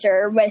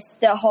character with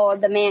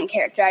the man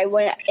character, I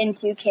wouldn't in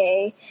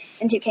 2K19.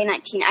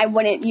 I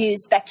wouldn't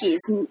use Becky's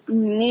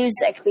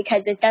music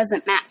because it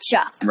doesn't match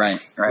up.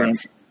 Right.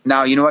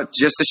 Now, you know what?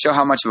 Just to show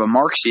how much of a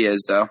mark she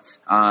is, though,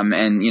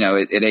 and, you know,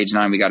 at age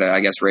 9, we got to,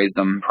 I guess, raise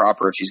them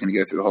proper if she's going to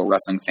go through the whole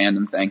wrestling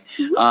fandom thing.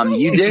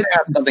 You did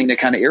have something that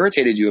kind of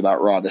irritated you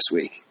about Raw this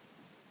week.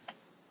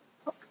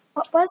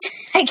 What was it?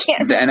 I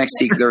can't remember.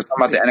 There was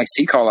something about the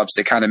NXT call-ups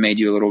that kind of made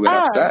you a little bit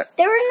upset.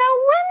 There were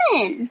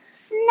no women.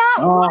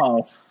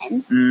 Not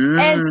women.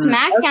 And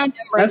SmackDown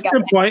didn't bring That's a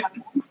good point.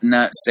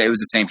 No, it was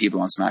the same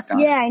people on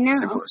SmackDown. Yeah, I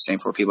know. Same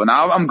four people.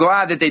 Now, I'm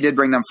glad that they did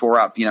bring them 4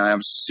 up. You know, and I'm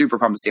super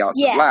pumped to see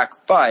Aleister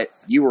Black. But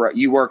you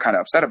were kind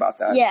of upset about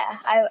that. Yeah,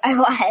 I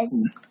was.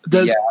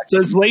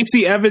 Does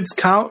Lacey Evans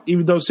count,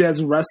 even though she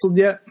hasn't wrestled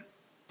yet?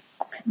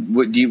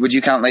 Would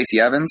you count Lacey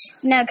Evans?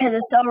 No, because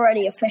it's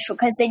already official.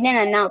 Because they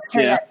didn't announce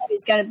her that she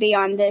was going to be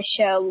on this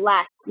show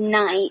last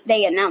night.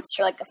 They announced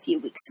her like a few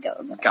weeks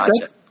ago.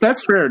 Gotcha.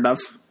 That's fair enough.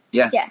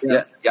 Yeah.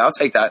 I'll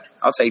take that.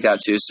 I'll take that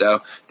too.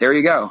 So there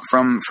you go.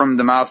 From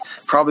the mouth.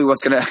 Probably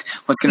what's gonna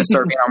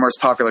start being our most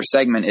popular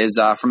segment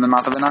is from the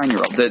mouth of a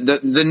 9-year-old.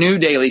 The new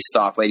Daily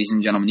Stop, ladies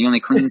and gentlemen. The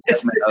only clean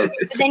segment of.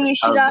 But then you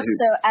should also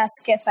ask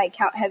if I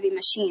count Heavy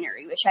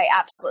Machinery, which I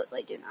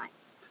absolutely do not.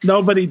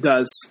 Nobody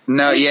does.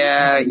 No,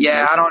 I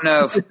don't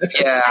know.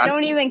 I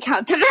don't even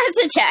count them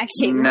as a tag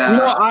team. No. You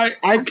know,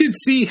 I could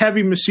see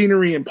Heavy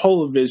Machinery and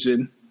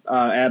Polavision,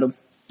 Adam.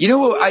 You know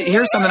what?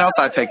 Here's something else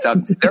I picked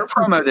up. Their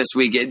promo this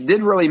week, it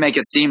did really make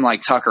it seem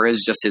like Tucker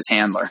is just his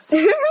handler.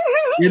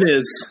 It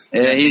is.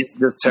 Yeah, he's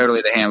just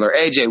totally the handler.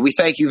 AJ, we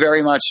thank you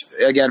very much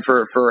again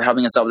for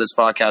helping us out with this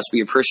podcast.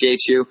 We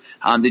appreciate you.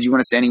 Did you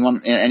want to say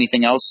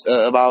anything else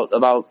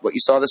about what you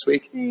saw this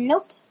week?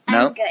 Nope.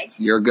 No? I'm good.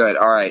 You're good.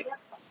 All right.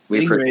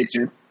 We appreciate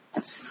you.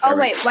 Oh,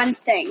 wait, one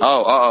thing.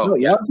 Oh,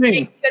 yeah.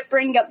 They could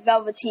bring up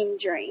Velveteen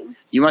Dream.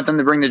 You want them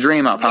to bring the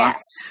Dream up, huh?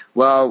 Yes.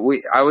 Well,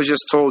 I was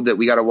just told that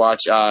we got to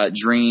watch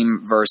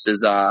Dream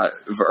versus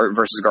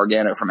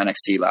Gargano from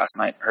NXT last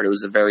night. Heard it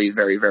was a very,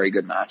 very, very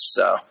good match.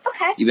 So,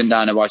 you've been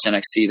down to watch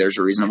NXT. There's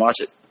a reason to watch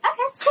it.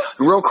 Okay.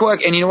 Real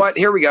quick, and you know what?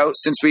 Here we go.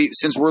 Since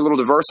we're a little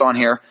diverse on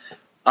here,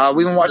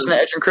 we've been watching the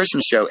Edge and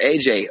Christian show.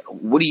 AJ,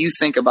 what do you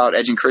think about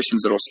Edge and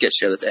Christian's little skit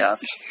show that they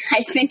have?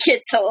 I think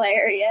it's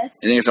hilarious.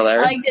 You think it's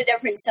hilarious? I like the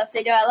different stuff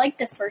they do. I like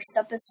the first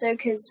episode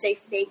because they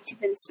faked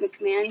Vince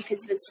McMahon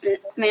because Vince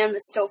McMahon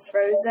was still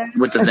frozen.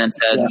 With the Vince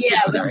head?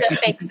 Yeah, with the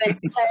fake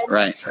Vince head.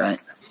 Right.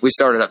 We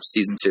started up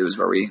season 2 is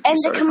where we And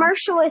the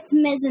commercial with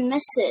Ms. and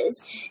Mrs.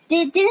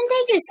 Didn't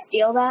they just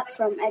steal that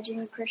from Edge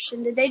and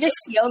Christian? Did they just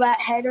steal that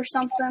head or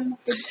something?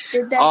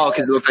 Did that? Oh,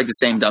 because it looked like the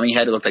same dummy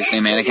head. It looked like the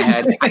same mannequin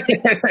head. I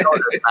think they stole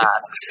their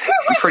masks.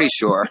 I'm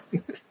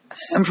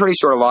pretty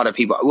sure a lot of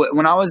people.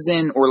 When I was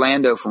in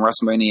Orlando from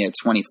WrestleMania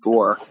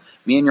 24,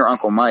 me and your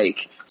Uncle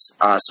Mike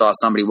saw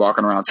somebody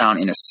walking around town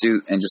in a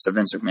suit and just a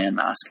Vince McMahon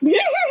mask.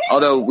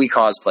 Although we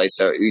cosplay,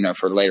 so, you know,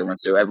 for the later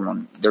ones, so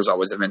there's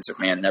always a Vince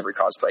McMahon in every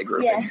cosplay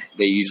group. Yeah. And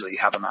they usually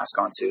have a mask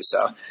on too,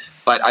 so.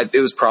 But it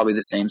was probably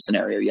the same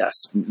scenario, yes.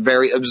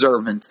 Very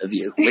observant of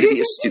you. Way to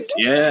be astute.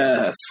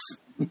 Yes.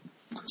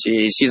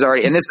 She's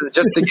already, and this is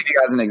just to give you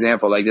guys an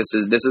example. Like this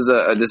is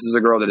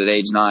a girl that at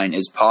age 9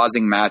 is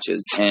pausing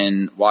matches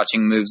and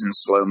watching moves in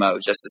slow mo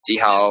just to see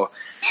how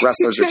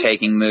wrestlers are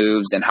taking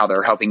moves and how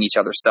they're helping each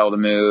other sell the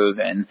move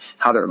and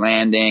how they're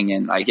landing,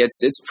 and like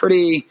it's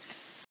pretty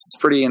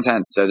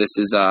intense. So this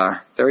is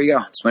there you go.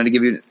 Just wanted to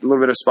give you a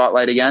little bit of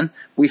spotlight again.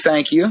 We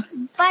thank you.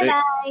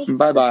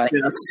 Bye-bye. Bye.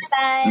 Yes.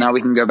 Bye. Now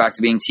we can go back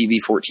to being TV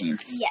 14.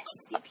 Yes,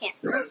 you can.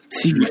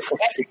 TV.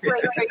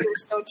 You're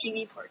still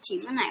TV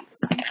 14 when I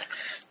was on.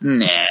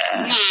 Nah.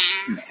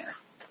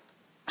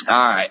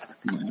 All right.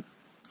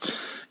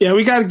 Yeah,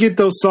 we got to get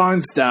those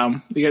songs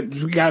down. We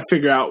got to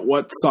figure out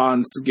what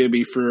songs is going to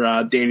be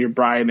for Daniel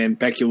Bryan and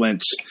Becky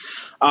Lynch.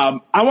 I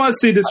want to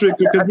say this really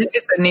quick. I think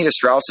it's Anita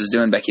Strauss is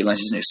doing Becky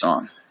Lynch's new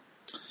song.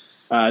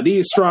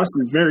 Anita Strauss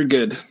is very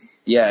good.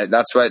 Yeah,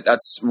 that's what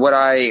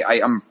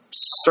I'm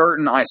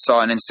certain I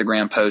saw an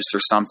Instagram post or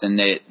something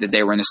that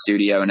they were in the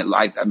studio, and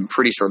I'm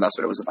pretty sure that's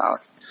what it was about.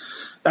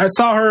 I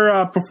saw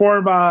her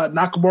perform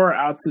Nakamura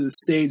out to the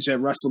stage at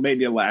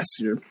WrestleMania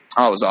last year.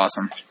 Oh, it was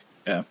awesome.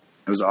 Yeah.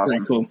 It was awesome.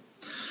 Very cool.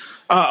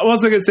 What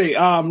was I going to say?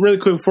 Really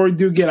quick, before we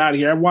do get out of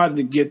here, I wanted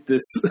to get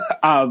this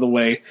out of the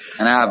way.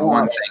 And I have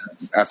one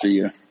thing after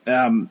you.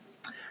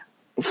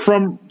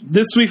 From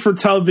this week for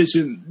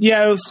television,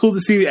 yeah, it was cool to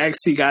see the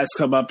XT guys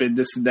come up and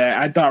this and that.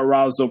 I thought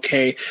Raw was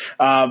okay.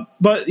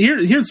 But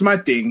here's my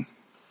thing.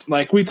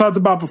 Like we talked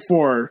about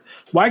before,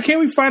 why can't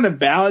we find a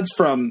balance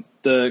from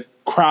the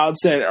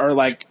crowds that are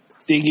like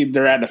thinking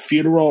they're at a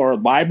funeral or a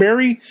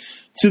library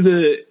to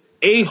the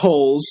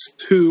a-holes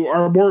who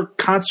are more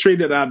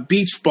concentrated on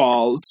beach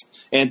balls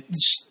and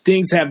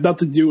things that have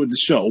nothing to do with the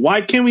show?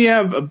 Why can't we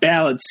have a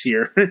balance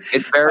here?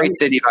 It's very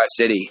city by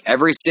city.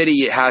 Every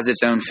city has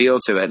its own feel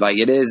to it. Like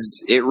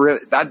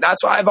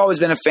that's why I've always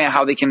been a fan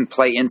how they can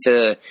play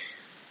into.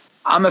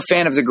 I'm a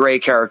fan of the gray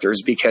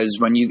characters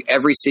because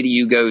every city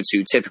you go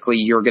to, typically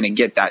you're going to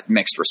get that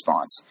mixed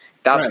response.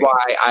 That's right.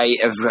 Why I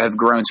have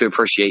grown to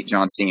appreciate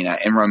John Cena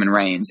and Roman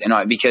Reigns,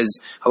 and because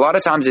a lot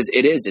of times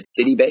it's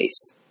city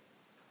based.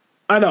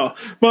 I know,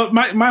 but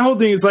my whole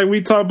thing is like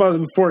we talked about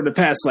it before in the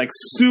past, like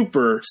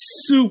super,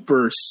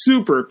 super,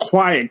 super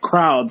quiet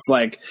crowds,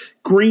 like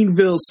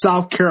Greenville,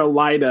 South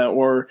Carolina,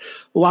 or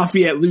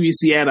Lafayette,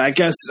 Louisiana. I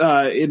guess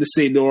in the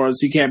state of New Orleans,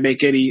 you can't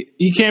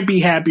be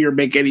happy or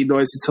make any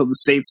noise until the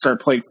Saints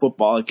start playing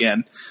football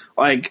again.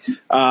 Like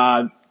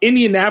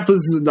Indianapolis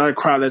is another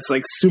crowd that's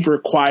like super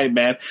quiet,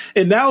 man.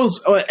 And that was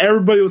what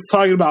everybody was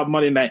talking about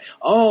Monday night.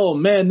 Oh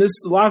man, this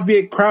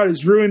Lafayette crowd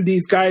has ruined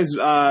these guys'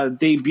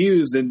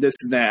 debuts and this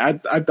and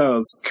that. I thought it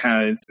was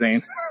kind of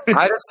insane.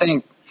 I just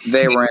think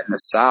they were in the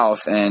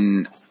South,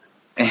 and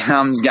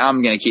I'm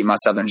going to keep my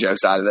Southern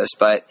jokes out of this,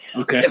 but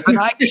if an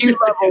IQ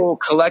level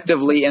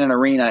collectively in an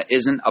arena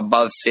isn't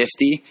above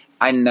 50,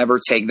 I never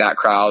take that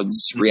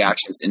crowd's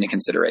reactions into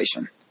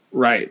consideration.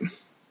 Right.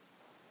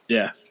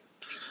 Yeah.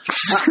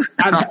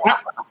 I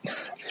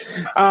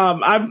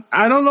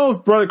don't know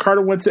if Brother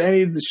Carter went to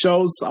any of the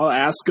shows. I'll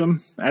ask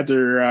him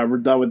after we're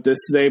done with this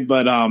today.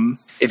 But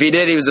if he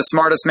did, he was the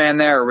smartest man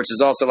there, which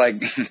is also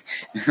like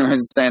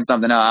saying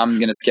something. I'm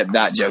going to skip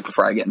that joke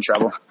before I get in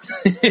trouble.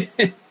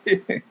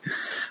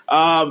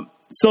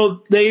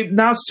 So they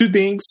announced two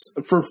things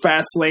for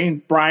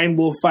Fastlane. Bryan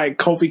will fight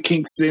Kofi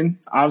Kingston,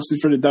 obviously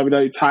for the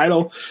WWE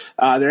title.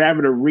 They're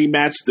having a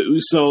rematch with the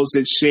Usos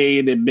and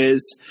Shane and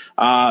Miz.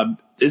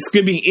 It's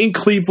going to be in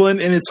Cleveland,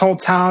 in his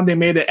hometown. They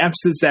made an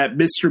emphasis that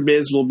Mr.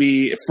 Miz will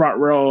be front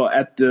row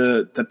at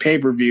the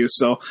pay-per-view.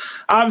 So,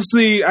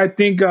 obviously, I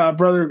think,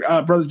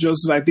 Brother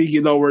Joseph, I think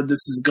you know where this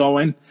is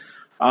going.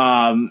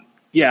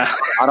 Yeah.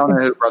 I don't know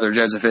who Brother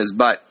Joseph is,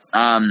 but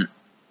no,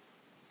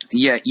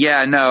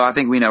 I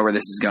think we know where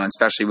this is going,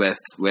 especially with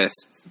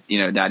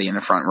Daddy in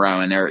the front row,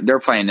 and they're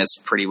playing this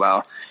pretty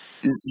well.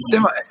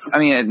 Similar, I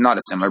mean, not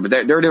as similar, but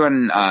they're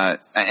doing,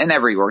 and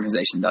every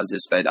organization does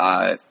this,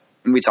 but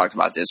we talked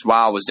about this.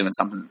 WoW was doing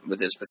something with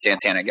this with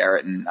Santana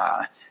Garrett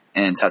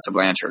and Tessa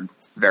Blanchard.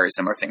 Very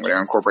similar thing where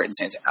they're incorporating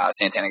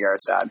Santana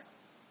Garrett's dad.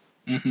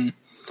 Mm-hmm.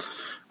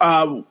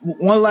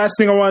 One last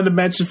thing I wanted to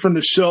mention from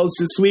the shows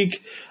this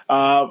week.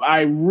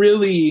 I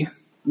really,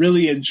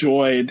 really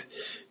enjoyed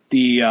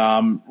the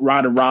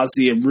Ronda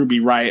Rousey and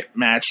Ruby Riott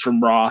match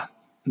from Raw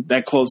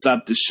that closed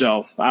out the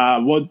show.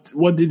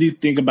 What did you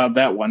think about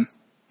that one?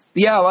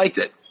 Yeah, I liked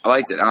it.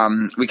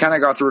 We kind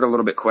of got through it a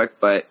little bit quick,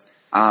 but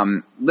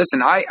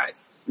listen,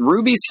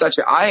 Ruby's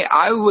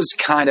I was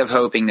kind of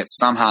hoping that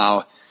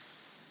somehow,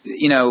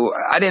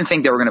 I didn't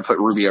think they were going to put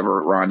Ruby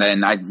over Ronda,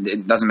 and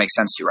it doesn't make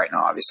sense to right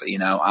now, obviously,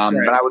 right.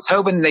 But I was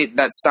hoping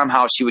that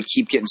somehow she would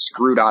keep getting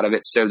screwed out of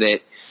it so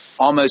that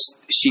almost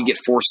she'd get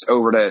forced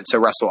over to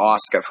wrestle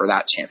Asuka for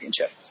that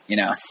championship,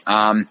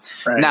 Now,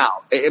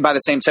 by the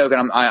same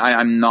token,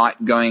 I am not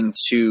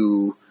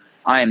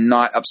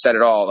upset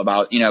at all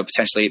about,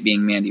 potentially it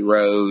being Mandy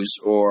Rose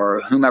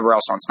or whomever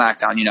else on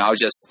SmackDown. I was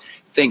just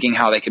thinking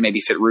how they could maybe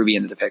fit Ruby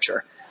into the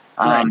picture.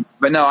 Right.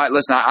 But no,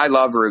 I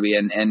love Ruby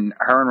and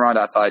her and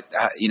Ronda. I thought,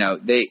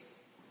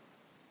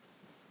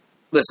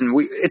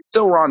 it's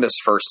still Ronda's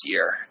first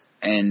year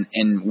and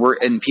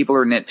people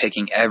are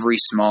nitpicking every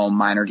small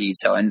minor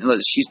detail. And look,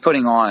 she's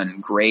putting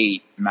on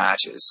great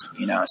matches,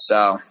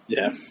 so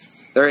yeah,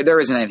 there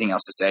isn't anything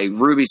else to say.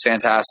 Ruby's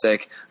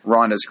fantastic.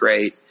 Ronda's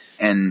great.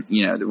 And,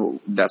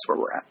 that's where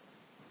we're at.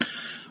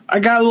 I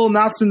got a little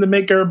announcement to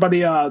make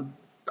everybody.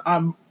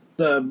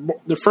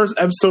 The first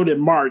episode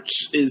in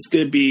March is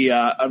going to be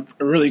a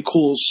really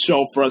cool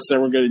show for us that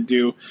we're going to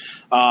do.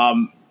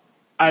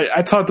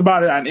 I talked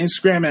about it on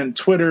Instagram and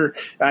Twitter,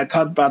 and I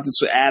talked about this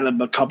with Adam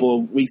a couple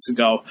of weeks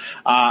ago.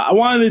 I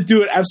wanted to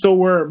do an episode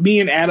where me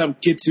and Adam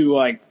get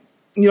to,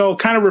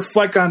 kind of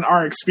reflect on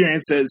our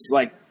experiences,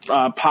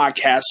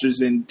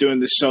 podcasters and doing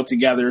this show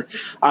together.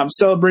 I'm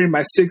celebrating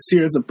my 6th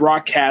year as a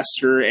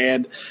broadcaster,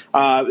 and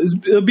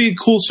it'll be a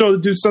cool show to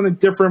do something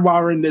different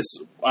while we're in this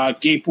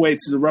gateway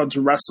to the road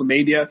to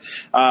WrestleMania.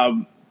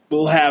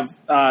 We'll have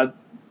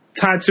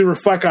time to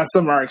reflect on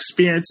some of our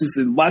experiences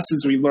and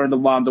lessons we learned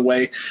along the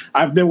way.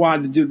 I've been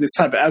wanting to do this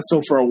type of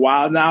episode for a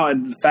while now,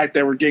 and the fact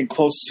that we're getting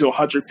close to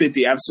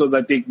 150 episodes,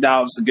 I think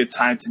now is a good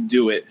time to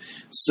do it.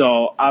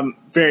 So I'm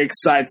very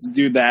excited to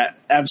do that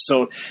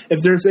episode.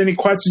 If there's any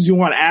questions you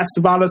want to ask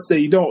about us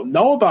that you don't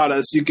know about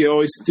us, you can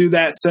always do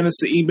that. Send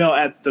us an email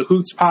at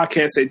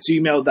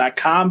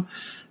thehootspodcast@gmail.com.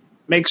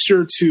 Make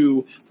sure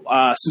to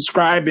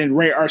subscribe and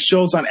rate our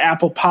shows on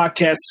Apple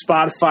Podcasts,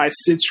 Spotify,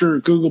 Stitcher,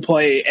 Google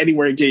Play,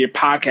 anywhere you get your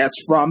podcasts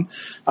from.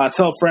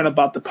 Tell a friend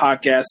about the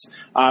podcast.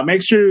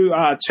 Make sure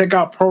to check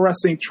out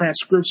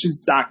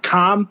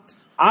ProWrestlingTranscriptions.com.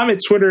 I'm at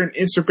Twitter and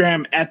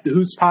Instagram at the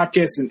Hoots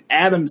Podcast, and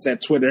Adam's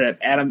at Twitter at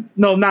Adam.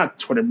 No, not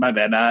Twitter, my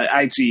bad.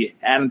 IG,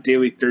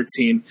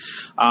 AdamDaily13.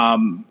 I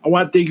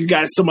want to thank you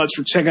guys so much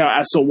for checking out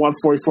episode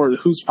 144 of the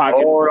Hoots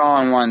Podcast. Hold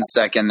on 1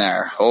 second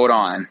there. Hold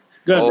on.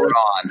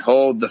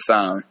 Hold the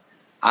phone.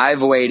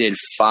 I've waited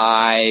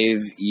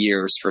 5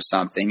 years for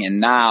something, and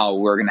now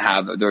we're going to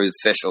have the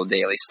official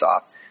daily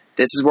stop.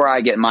 This is where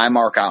I get my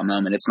mark out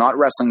moment. It's not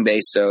wrestling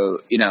based, so,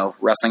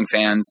 wrestling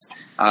fans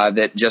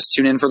that just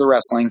tune in for the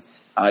wrestling,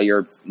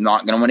 you're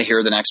not going to want to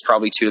hear the next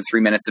probably 2 to 3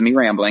 minutes of me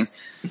rambling.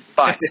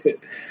 But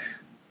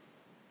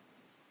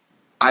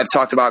I've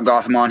talked about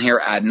Gotham on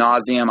here ad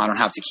nauseum. I don't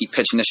have to keep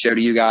pitching the show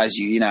to you guys,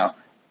 you know.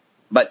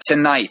 But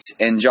tonight,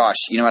 and Josh,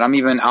 you know what? I'll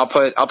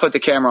put the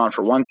camera on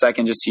for 1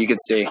 second just so you can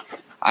see.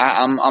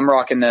 I'm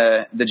rocking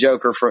the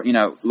Joker for,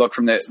 look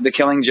from the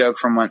Killing Joke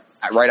from when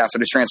right after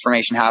the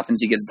transformation happens,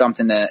 he gets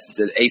dumped in the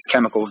Ace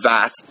Chemical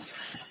vat.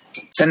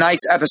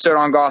 Tonight's episode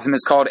on Gotham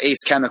is called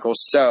Ace Chemical.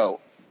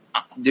 So,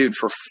 dude,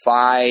 for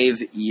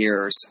 5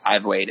 years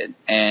I've waited,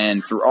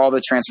 and through all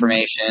the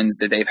transformations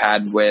that they've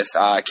had with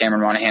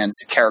Cameron Monaghan's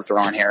character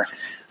on here,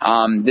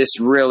 this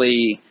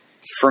really,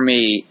 for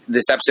me,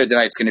 this episode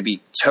tonight is going to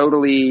be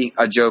totally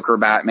a Joker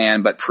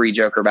Batman, but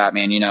pre-Joker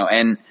Batman,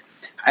 and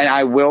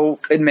I will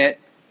admit,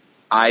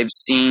 I've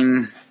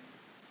seen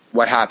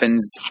what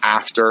happens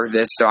after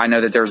this, so I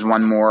know that there's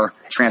one more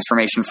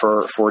transformation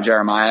for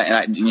Jeremiah,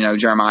 and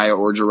Jeremiah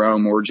or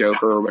Jerome or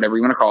Joker or whatever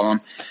you want to call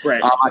him.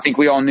 Right. I think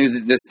we all knew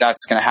that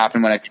that's going to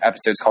happen when an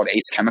episode's called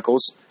Ace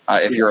Chemicals.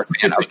 If you're a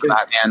fan of the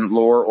Batman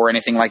lore or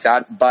anything like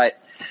that, but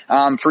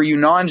for you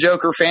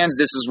non-Joker fans,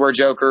 this is where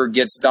Joker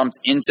gets dumped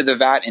into the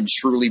vat and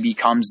truly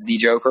becomes the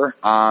Joker.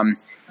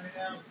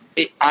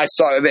 I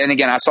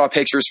saw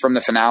pictures from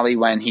the finale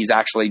when he's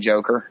actually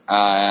Joker,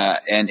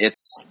 and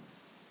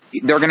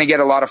they're going to get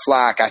a lot of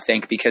flack, I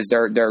think, because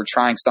they're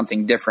trying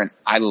something different.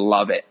 I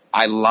love it.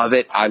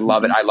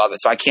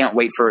 So I can't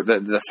wait for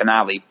the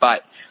finale.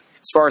 But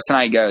as far as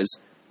tonight goes,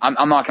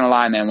 I'm not going to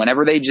lie, man.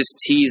 Whenever they just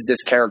tease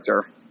this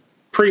character,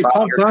 pretty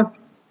pumped,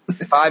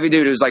 huh?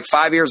 Dude, it was like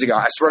 5 years ago.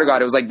 I swear to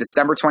God, it was like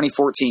December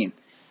 2014.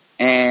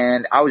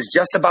 And I was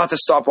just about to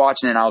stop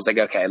watching it, and I was like,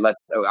 okay,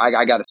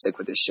 I got to stick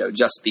with this show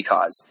just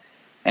because.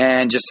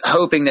 And just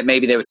hoping that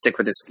maybe they would stick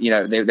with this,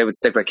 they would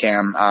stick with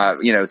Cam,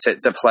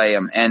 to play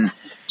him. And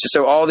just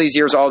so all these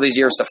years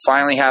to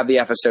finally have the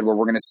episode where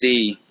we're going to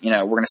see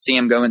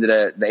him go into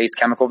the Ace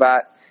Chemical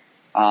vat.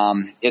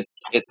 I'm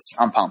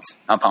pumped.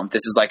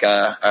 This is like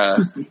a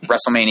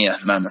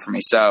WrestleMania moment for me.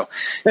 So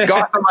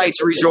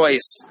Gothamites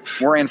rejoice.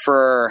 We're in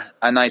for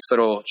a nice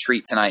little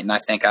treat tonight. And I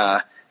think,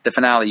 the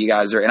finale you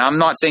guys are, and I'm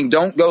not saying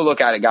don't go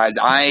look at it, guys.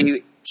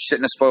 I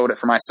shouldn't have spoiled it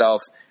for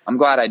myself. I'm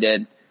glad I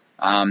did.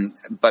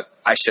 But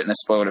I shouldn't have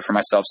spoiled it for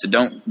myself. So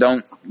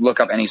don't look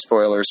up any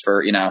spoilers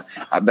for,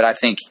 but I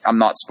think I'm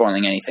not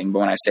spoiling anything. But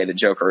when I say the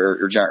Joker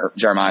or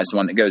Jeremiah is the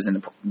one that goes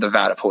into the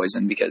vat of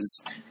poison,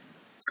 because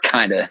it's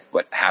kind of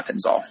what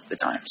happens all the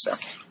time. So,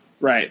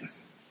 right.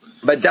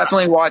 But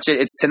definitely watch it.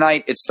 It's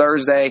tonight. It's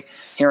Thursday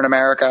here in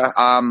America.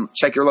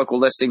 Check your local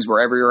listings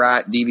wherever you're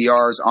at,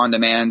 DVRs, on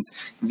demands.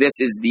 This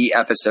is the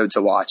episode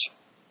to watch.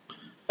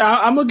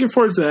 I'm looking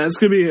forward to that. It's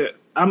going to be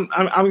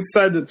I'm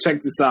excited to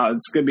check this out.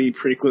 It's going to be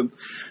pretty cool.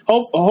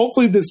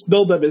 Hopefully this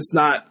buildup is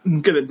not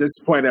going to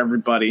disappoint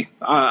everybody.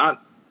 I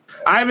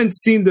haven't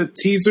seen the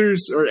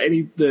teasers or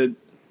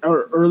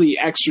or early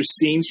extra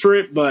scenes for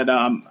it, but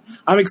I'm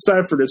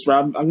excited for this,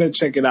 Rob. I'm going to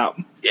check it out.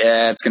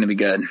 Yeah, it's going to be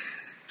good.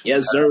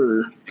 Yes,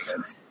 sir.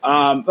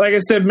 Like I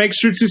said, make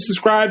sure to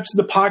subscribe to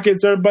the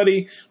podcast,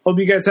 everybody. Hope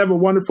you guys have a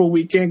wonderful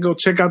weekend. Go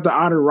check out the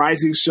Honor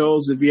Rising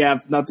shows if you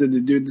have nothing to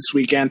do this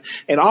weekend.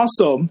 And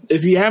also,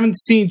 if you haven't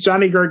seen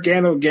Johnny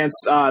Gargano against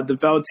the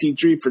Velveteen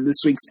Dream for this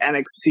week's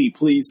NXT,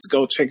 please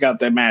go check out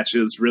that match. It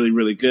was really,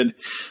 really good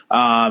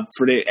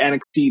for the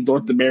NXT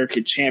North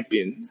American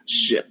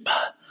Championship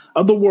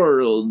of the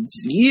World.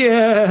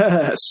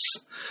 Yes.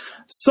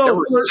 So there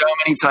were so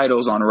many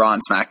titles on Raw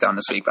and SmackDown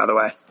this week, by the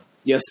way.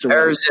 Yes,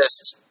 there's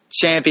just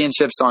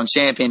championships on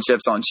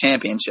championships on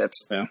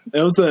championships. Yeah, it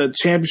was a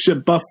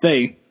championship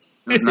buffet.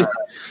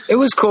 It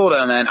was cool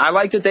though, man. I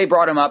like that they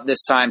brought him up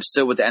this time,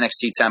 still with the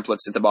NXT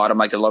templates at the bottom,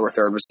 like the lower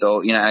third was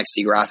still,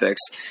 NXT graphics.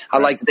 I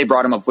like that they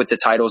brought him up with the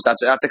titles.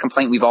 That's a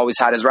complaint we've always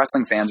had as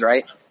wrestling fans,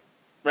 right?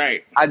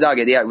 Right. I dug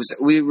it. Yeah,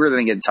 we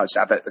really didn't get touch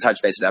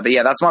base with that, but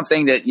yeah, that's one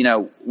thing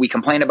that we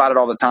complain about it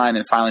all the time,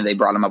 and finally they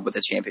brought him up with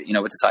the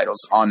champion, with the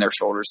titles on their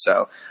shoulders.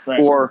 So, right.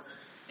 Or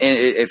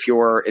if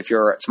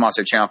you're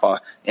Tommaso Ciampa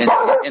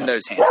in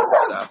those hands.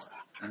 So.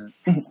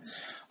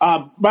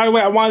 By the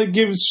way, I want to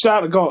give a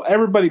shout out.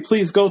 Everybody,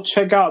 please go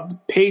check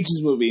out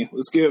Paige's movie.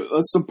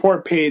 Let's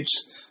support Paige.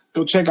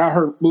 Go check out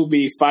her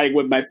movie, Fighting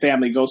with My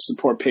Family. Go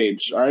support Paige.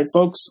 All right,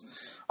 folks.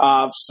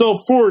 So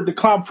for the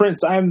Clown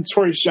Prince, I am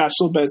Notorious Josh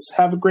Lopez.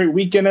 Have a great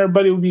weekend,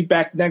 everybody. We'll be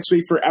back next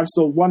week for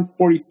episode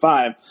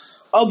 145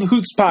 of the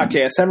Hoots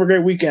podcast. Have a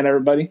great weekend,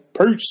 everybody.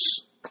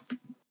 Peace.